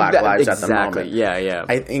Black lives at the moment. Yeah.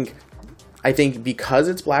 I think because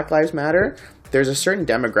it's Black Lives Matter, there's a certain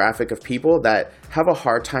demographic of people that have a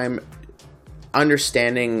hard time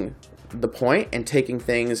understanding the point and taking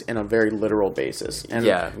things in a very literal basis. And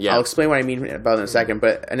I'll explain what I mean about it in a second,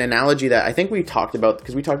 but an analogy that I think we talked about,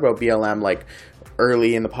 because we talked about BLM like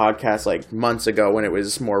early in the podcast, like months ago when it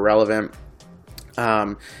was more relevant.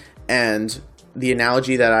 And the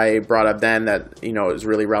analogy that I brought up then that, is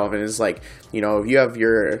really relevant is like, if you have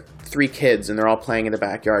your 3 kids and they're all playing in the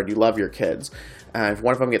backyard, you love your kids. If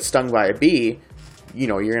one of them gets stung by a bee,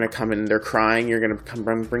 you're going to come in, they're crying, you're going to come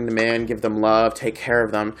bring them in, give them love, take care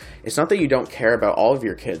of them. It's not that you don't care about all of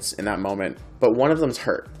your kids in that moment, but one of them's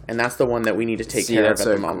hurt, and that's the one that we need to take care of at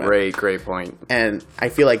the moment. That's a great point. And I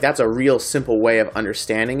feel like that's a real simple way of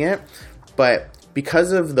understanding it, but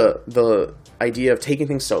because of the idea of taking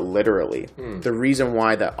things so literally, the reason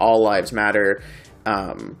why that all lives matter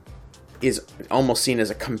is almost seen as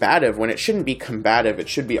a combative when it shouldn't be combative. It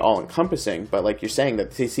should be all-encompassing. But like you're saying,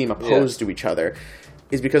 that they seem opposed to each other,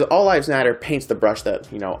 is because All Lives Matter paints the brush that,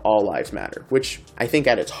 all lives matter, which I think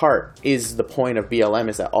at its heart is the point of BLM,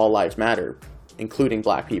 is that all lives matter, including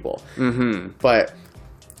black people. Mm-hmm. But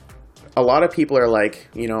a lot of people are like,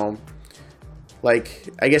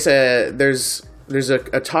 I guess there's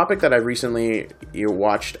a topic that I recently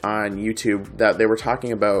watched on YouTube that they were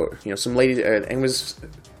talking about, some lady, and it was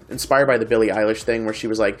inspired by the Billie Eilish thing where she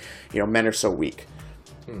was like, men are so weak.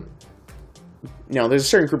 There's a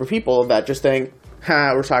certain group of people that just think,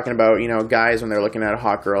 we're talking about, guys when they're looking at a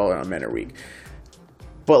hot girl, men are weak.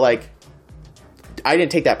 But, like, I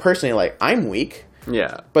didn't take that personally, like, I'm weak.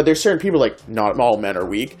 Yeah. But there's certain people, like, not all men are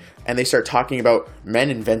weak, and they start talking about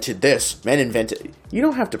men invented this, men invented... You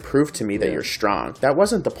don't have to prove to me that you're strong. That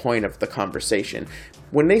wasn't the point of the conversation.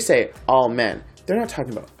 When they say all men, they're not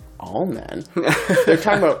talking about all men. They're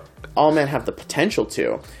talking about all men have the potential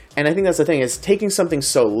to. And I think that's the thing, is taking something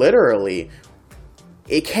so literally...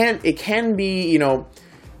 It can be,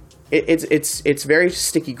 it's very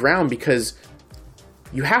sticky ground because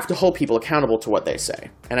you have to hold people accountable to what they say.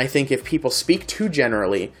 And I think if people speak too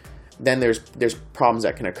generally, then there's problems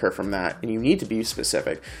that can occur from that, and you need to be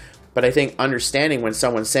specific. But I think understanding when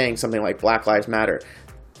someone's saying something like Black Lives Matter,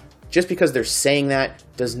 just because they're saying that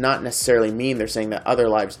does not necessarily mean they're saying that other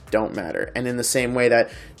lives don't matter. And in the same way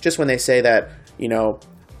that just when they say that,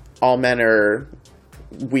 all men are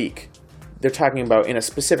weak, they're talking about in a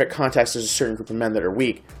specific context there's a certain group of men that are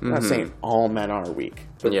weak. I'm not saying all men are weak.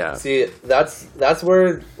 But see, that's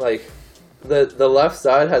where, like, the left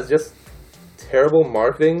side has just terrible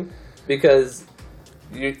marketing, because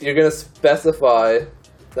you're going to specify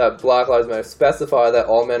that Black Lives Matter, specify that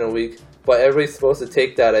all men are weak, but everybody's supposed to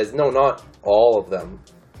take that as, no, not all of them.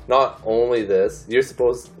 Not only this.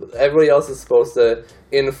 Everybody else is supposed to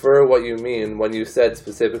infer what you mean when you said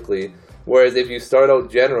specifically. Whereas if you start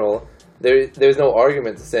out general... There's no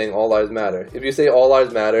argument to saying all lives matter. If you say all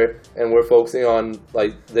lives matter and we're focusing on,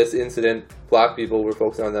 like, this incident, black people, we're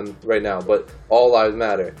focusing on them right now, but all lives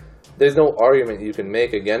matter, there's no argument you can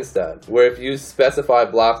make against that. Where if you specify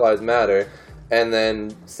Black Lives Matter and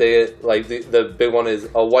then say it, like, the big one is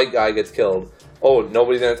a white guy gets killed. Oh,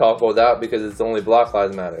 nobody's going to talk about that because it's only Black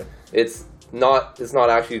Lives Matter. It's not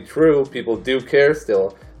actually true. People do care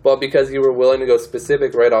still. But because you were willing to go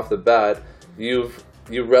specific right off the bat, you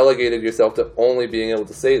relegated yourself to only being able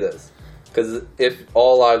to say this. Because if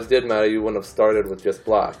all lives did matter, you wouldn't have started with just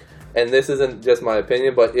black. And this isn't just my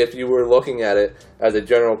opinion, but if you were looking at it as a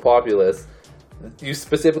general populace, you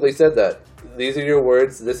specifically said that. These are your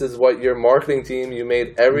words. This is what your marketing team, you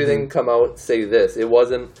made everything come out say this. It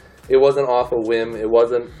wasn't off a whim. It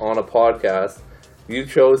wasn't on a podcast. You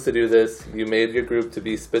chose to do this. You made your group to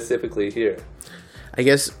be specifically here. I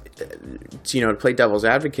guess, to play devil's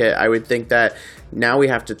advocate, I would think that now we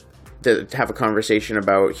have to have a conversation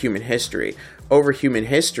about human history. Over human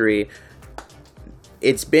history,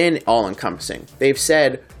 it's been all-encompassing. They've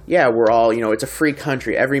said, yeah, we're all, it's a free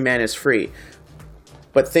country. Every man is free.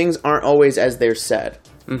 But things aren't always as they're said.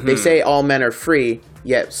 Mm-hmm. They say all men are free,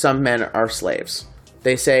 yet some men are slaves.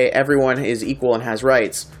 They say everyone is equal and has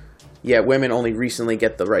rights, yet women only recently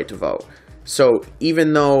get the right to vote. So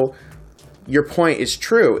even though your point is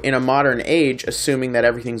true, in a modern age, assuming that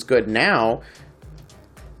everything's good now,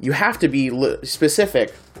 you have to be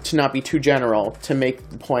specific to not be too general to make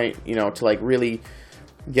the point, to like really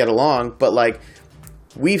get along. But like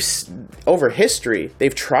over history,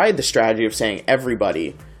 they've tried the strategy of saying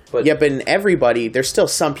everybody, but in everybody, there's still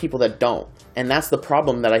some people that don't. And that's the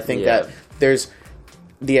problem that I think that there's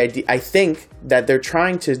the idea. I think that they're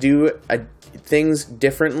trying to do things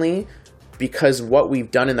differently because what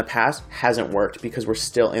we've done in the past hasn't worked because we're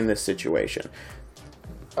still in this situation.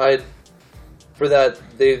 For that,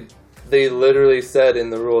 they literally said in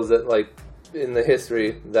the rules that, like, in the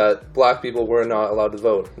history, that black people were not allowed to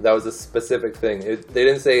vote. That was a specific thing. They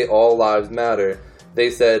didn't say all lives matter. They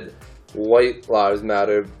said white lives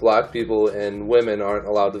matter, black people and women aren't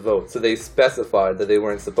allowed to vote. So they specified that they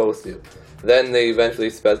weren't supposed to. Then they eventually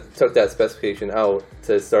took that specification out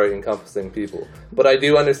to start encompassing people. But I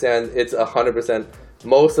do understand it's 100%.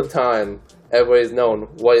 Most of the time, everybody's known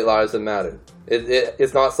white lives have mattered.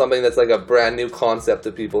 It's not something that's like a brand new concept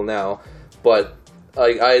to people now. But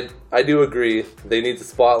like I do agree they need to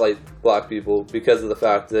spotlight black people because of the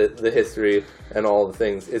fact that the history and all the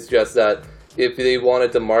things. It's just that if they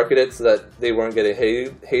wanted to market it so that they weren't getting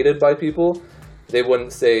hated by people, they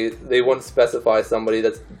wouldn't specify somebody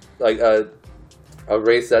that's like a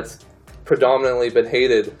race that's predominantly been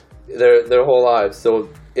hated their whole lives. So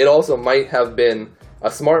it also might have been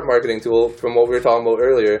a smart marketing tool from what we were talking about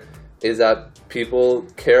earlier, is that people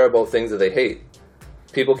care about things that they hate.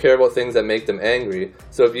 People care about things that make them angry.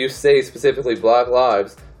 So if you say specifically Black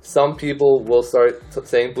lives, some people will start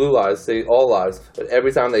saying blue lives, say all lives. But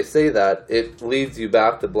every time they say that, it leads you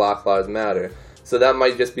back to Black Lives Matter. So that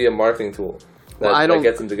might just be a marketing tool that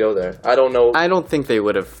gets them to go there. I don't know. I don't think they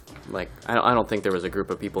would have, like, I don't think there was a group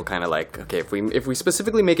of people kind of like, okay, if we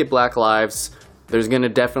specifically make it Black Lives, there's going to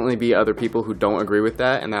definitely be other people who don't agree with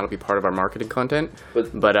that, and that'll be part of our marketing content.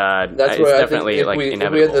 But that's it's where definitely, I think inevitable.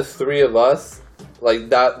 if we had the three of us, like,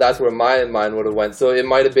 that's where my mind would have went. So it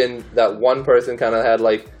might have been that one person kind of had,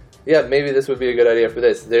 like, yeah, maybe this would be a good idea for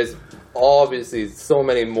this. There's obviously so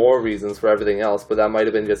many more reasons for everything else, but that might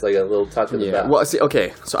have been just like a little touch of the back. Well, see,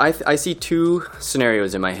 okay, so I see two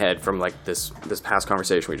scenarios in my head from like this past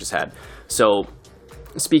conversation we just had. So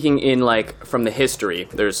speaking in like from the history,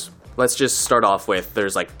 let's just start off with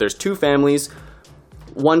there's two families.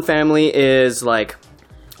 One family is like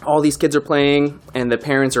all these kids are playing and the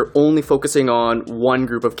parents are only focusing on one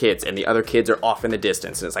group of kids and the other kids are off in the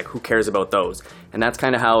distance, and it's like, who cares about those? And that's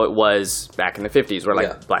kind of how it was back in the 50s where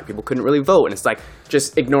like black people couldn't really vote, and it's like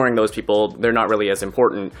just ignoring those people, they're not really as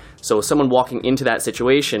important. So someone walking into that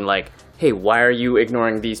situation like, hey, why are you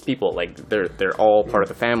ignoring these people? Like they're all part of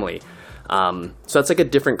the family. So that's like a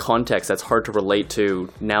different context that's hard to relate to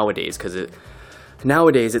nowadays, because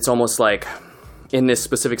nowadays it's almost like in this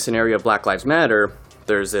specific scenario of Black Lives Matter,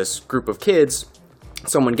 there's this group of kids,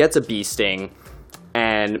 someone gets a bee sting,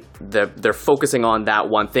 and they're focusing on that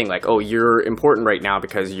one thing, like, oh, you're important right now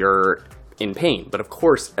because you're in pain. But of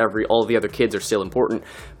course, all the other kids are still important.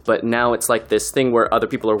 But now it's like this thing where other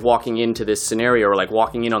people are walking into this scenario, or like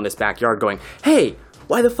walking in on this backyard going, hey,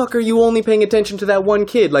 why the fuck are you only paying attention to that one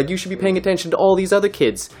kid? Like, you should be paying attention to all these other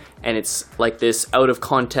kids. And it's like this out of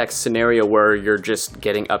context scenario where you're just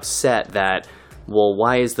getting upset that, well,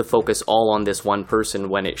 why is the focus all on this one person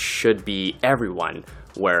when it should be everyone?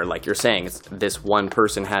 Where, like you're saying, this one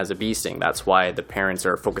person has a bee sting. That's why the parents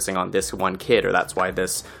are focusing on this one kid, or that's why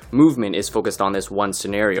this movement is focused on this one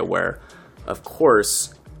scenario where, of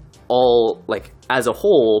course, all, like, as a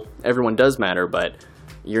whole, everyone does matter, but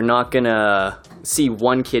you're not gonna see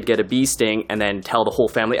one kid get a bee sting and then tell the whole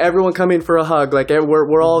family, everyone come in for a hug, like,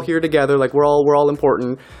 we're all here together, like, we're all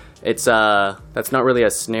important. It's, that's not really a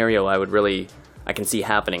scenario I can see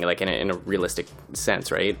happening, like, in a realistic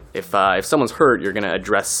sense, right? If someone's hurt, you're going to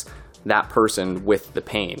address that person with the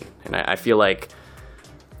pain. And I feel like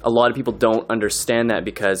a lot of people don't understand that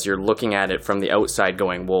because you're looking at it from the outside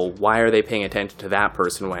going, well, why are they paying attention to that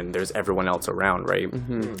person when there's everyone else around, right?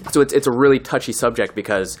 Mm-hmm. So it's a really touchy subject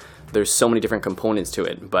because there's so many different components to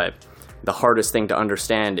it. But the hardest thing to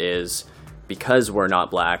understand is because we're not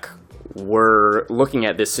black, we're looking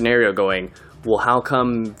at this scenario going, well, how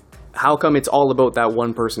come it's all about that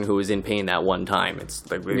one person who is in pain that one time? It's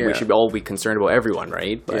like we should all be concerned about everyone,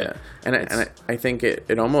 right? But yeah, and I think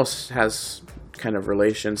it almost has kind of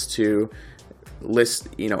relations to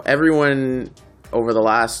everyone over the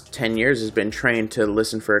last 10 years has been trained to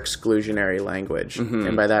listen for exclusionary language. Mm-hmm.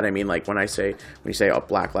 And by that I mean, like, when you say, oh,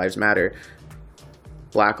 Black Lives Matter,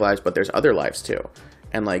 Black lives, but there's other lives too.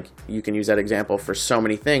 And, like, you can use that example for so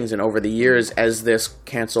many things. And over the years, as this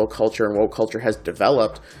cancel culture and woke culture has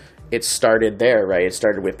developed, it started there, right? It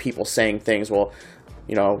started with people saying things, well,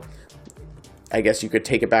 I guess you could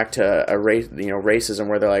take it back to racism,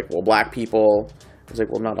 where they're like, well, black people. It's like,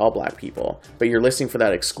 well, not all black people. But you're listening for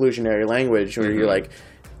that exclusionary language where you're like,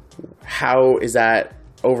 how is that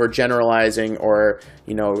overgeneralizing or,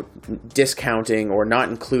 discounting or not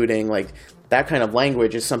including? Like, that kind of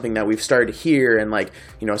language is something that we've started to hear. And, like,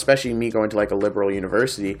 especially me going to, like, a liberal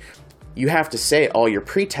university, you have to say all your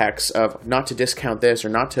pretexts of not to discount this or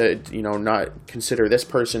not to, not consider this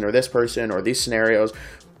person or these scenarios.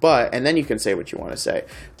 And then you can say what you want to say.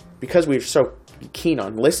 Because we're so keen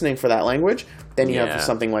on listening for that language, then you have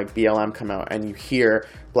something like BLM come out and you hear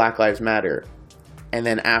Black Lives Matter. And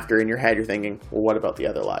then after, in your head, you're thinking, well, what about the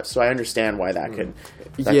other lives? So I understand why that could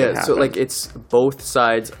happen. So, like, it's both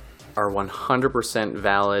sides are 100%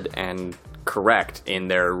 valid and correct in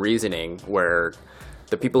their reasoning, where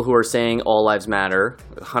the people who are saying all lives matter,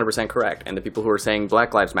 100% correct, and the people who are saying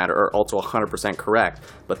Black Lives Matter are also 100% correct,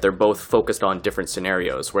 but they're both focused on different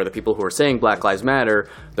scenarios, where the people who are saying Black Lives Matter,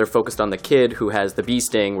 they're focused on the kid who has the bee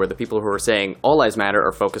sting, where the people who are saying all lives matter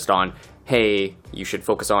are focused on, hey, you should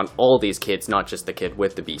focus on all these kids, not just the kid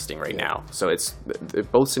with the bee sting right now. So it's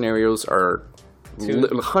both scenarios are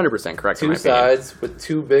 100% correct. Two sides with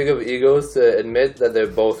too big of egos to admit that they're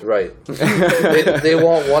both right. they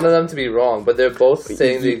want one of them to be wrong, but they're both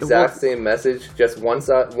saying the exact same message. Just one's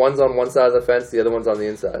on one side of the fence, the other one's on the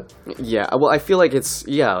inside. Yeah, well, I feel like it's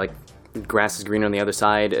like grass is green on the other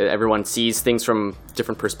side. Everyone sees things from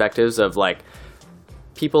different perspectives of like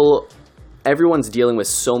everyone's dealing with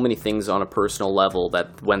so many things on a personal level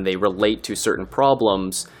that when they relate to certain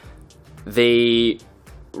problems, they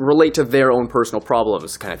relate to their own personal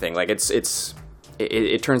problems kind of thing. Like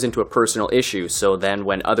it turns into a personal issue. So then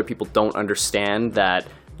when other people don't understand that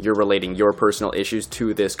you're relating your personal issues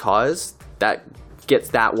to this cause, that gets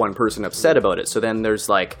that one person upset about it. So then there's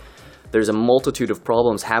a multitude of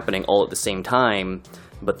problems happening all at the same time,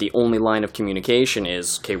 but the only line of communication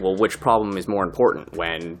is, okay, well, which problem is more important,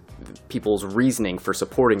 when people's reasoning for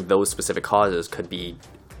supporting those specific causes could be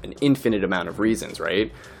an infinite amount of reasons,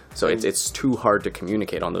 right? So it's too hard to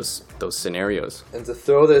communicate on those scenarios. And to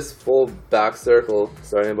throw this full back circle,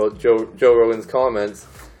 starting about Joe Rogan's comments,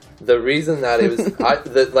 the reason that it was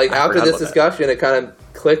after this discussion, it kind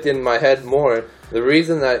of clicked in my head more. The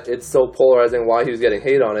reason that it's so polarizing, why he was getting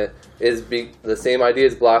hate on it, is the same idea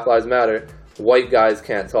as Black Lives Matter. White guys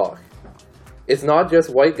can't talk. It's not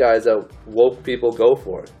just white guys that woke people go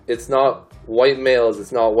for. It's not white males,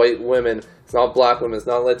 it's not white women, it's not black women, it's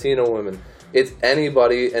not Latino women. It's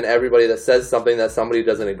anybody and everybody that says something that somebody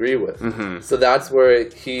doesn't agree with. Mm-hmm. So that's where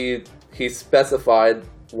he specified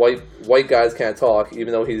white guys can't talk,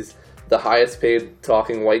 even though he's the highest paid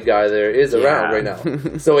talking white guy there is around right now.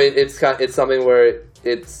 So it's something where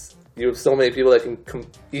you have so many people that can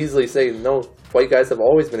easily say, no, white guys have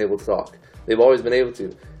always been able to talk. They've always been able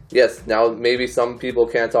to. Yes, now maybe some people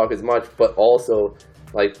can't talk as much, but also,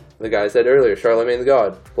 like the guy said earlier, Charlemagne the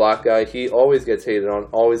God, black guy, he always gets hated on,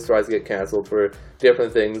 always tries to get canceled for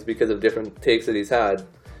different things because of different takes that he's had.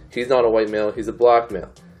 He's not a white male, he's a black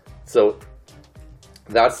male. So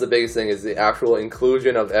that's the biggest thing, is the actual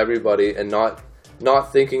inclusion of everybody and not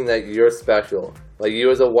thinking that you're special. Like,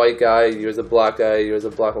 you as a white guy, you as a black guy, you as a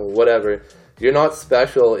black woman, whatever, you're not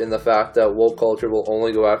special in the fact that woke culture will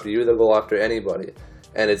only go after you, they'll go after anybody.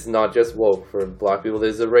 And it's not just woke. For black people,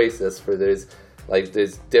 there's a racist.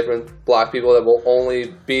 There's different black people that will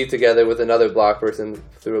only be together with another black person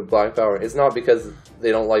through a black power. It's not because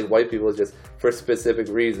they don't like white people, it's just for specific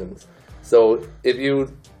reasons. So if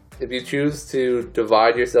you choose to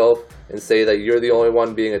divide yourself and say that you're the only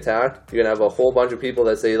one being attacked, you're gonna have a whole bunch of people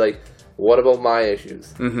that say, like, what about my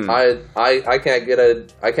issues? Mm-hmm. I can't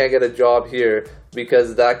get a job here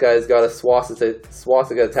because that guy's got a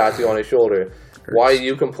swastika tattoo on his shoulder. Why are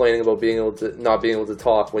you complaining about not being able to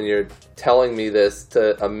talk when you're telling me this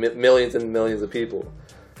to millions and millions of people?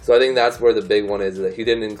 So I think that's where the big one is, that he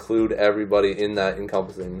didn't include everybody in that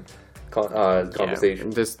encompassing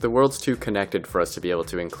conversation. Yeah, the world's too connected for us to be able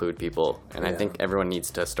to include people, and I think everyone needs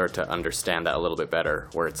to start to understand that a little bit better,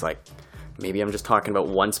 where it's like, maybe I'm just talking about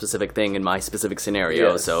one specific thing in my specific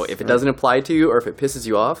scenario, so if it doesn't apply to you or if it pisses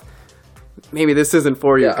you off, maybe this isn't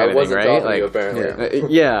for you, kind of thing, right? Like, you, apparently.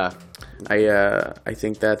 Yeah. I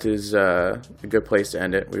think that is a good place to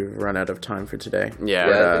end it. We've run out of time for today.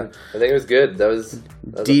 Yeah, I think it was good. That was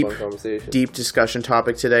deep, a fun conversation. Deep discussion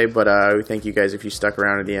topic today, but we thank you guys if you stuck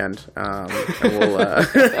around at the end. And we'll,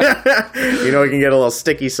 it can get a little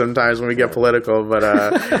sticky sometimes when we get political, but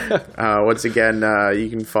once again, you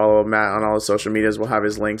can follow Matt on all the social medias. We'll have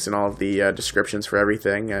his links and all of the descriptions for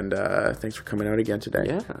everything, and thanks for coming out again today.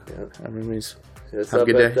 Yeah. Everybody's... Have a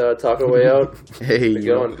good day. Talk our way out. Hey,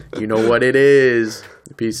 you know what it is.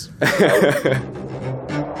 Peace.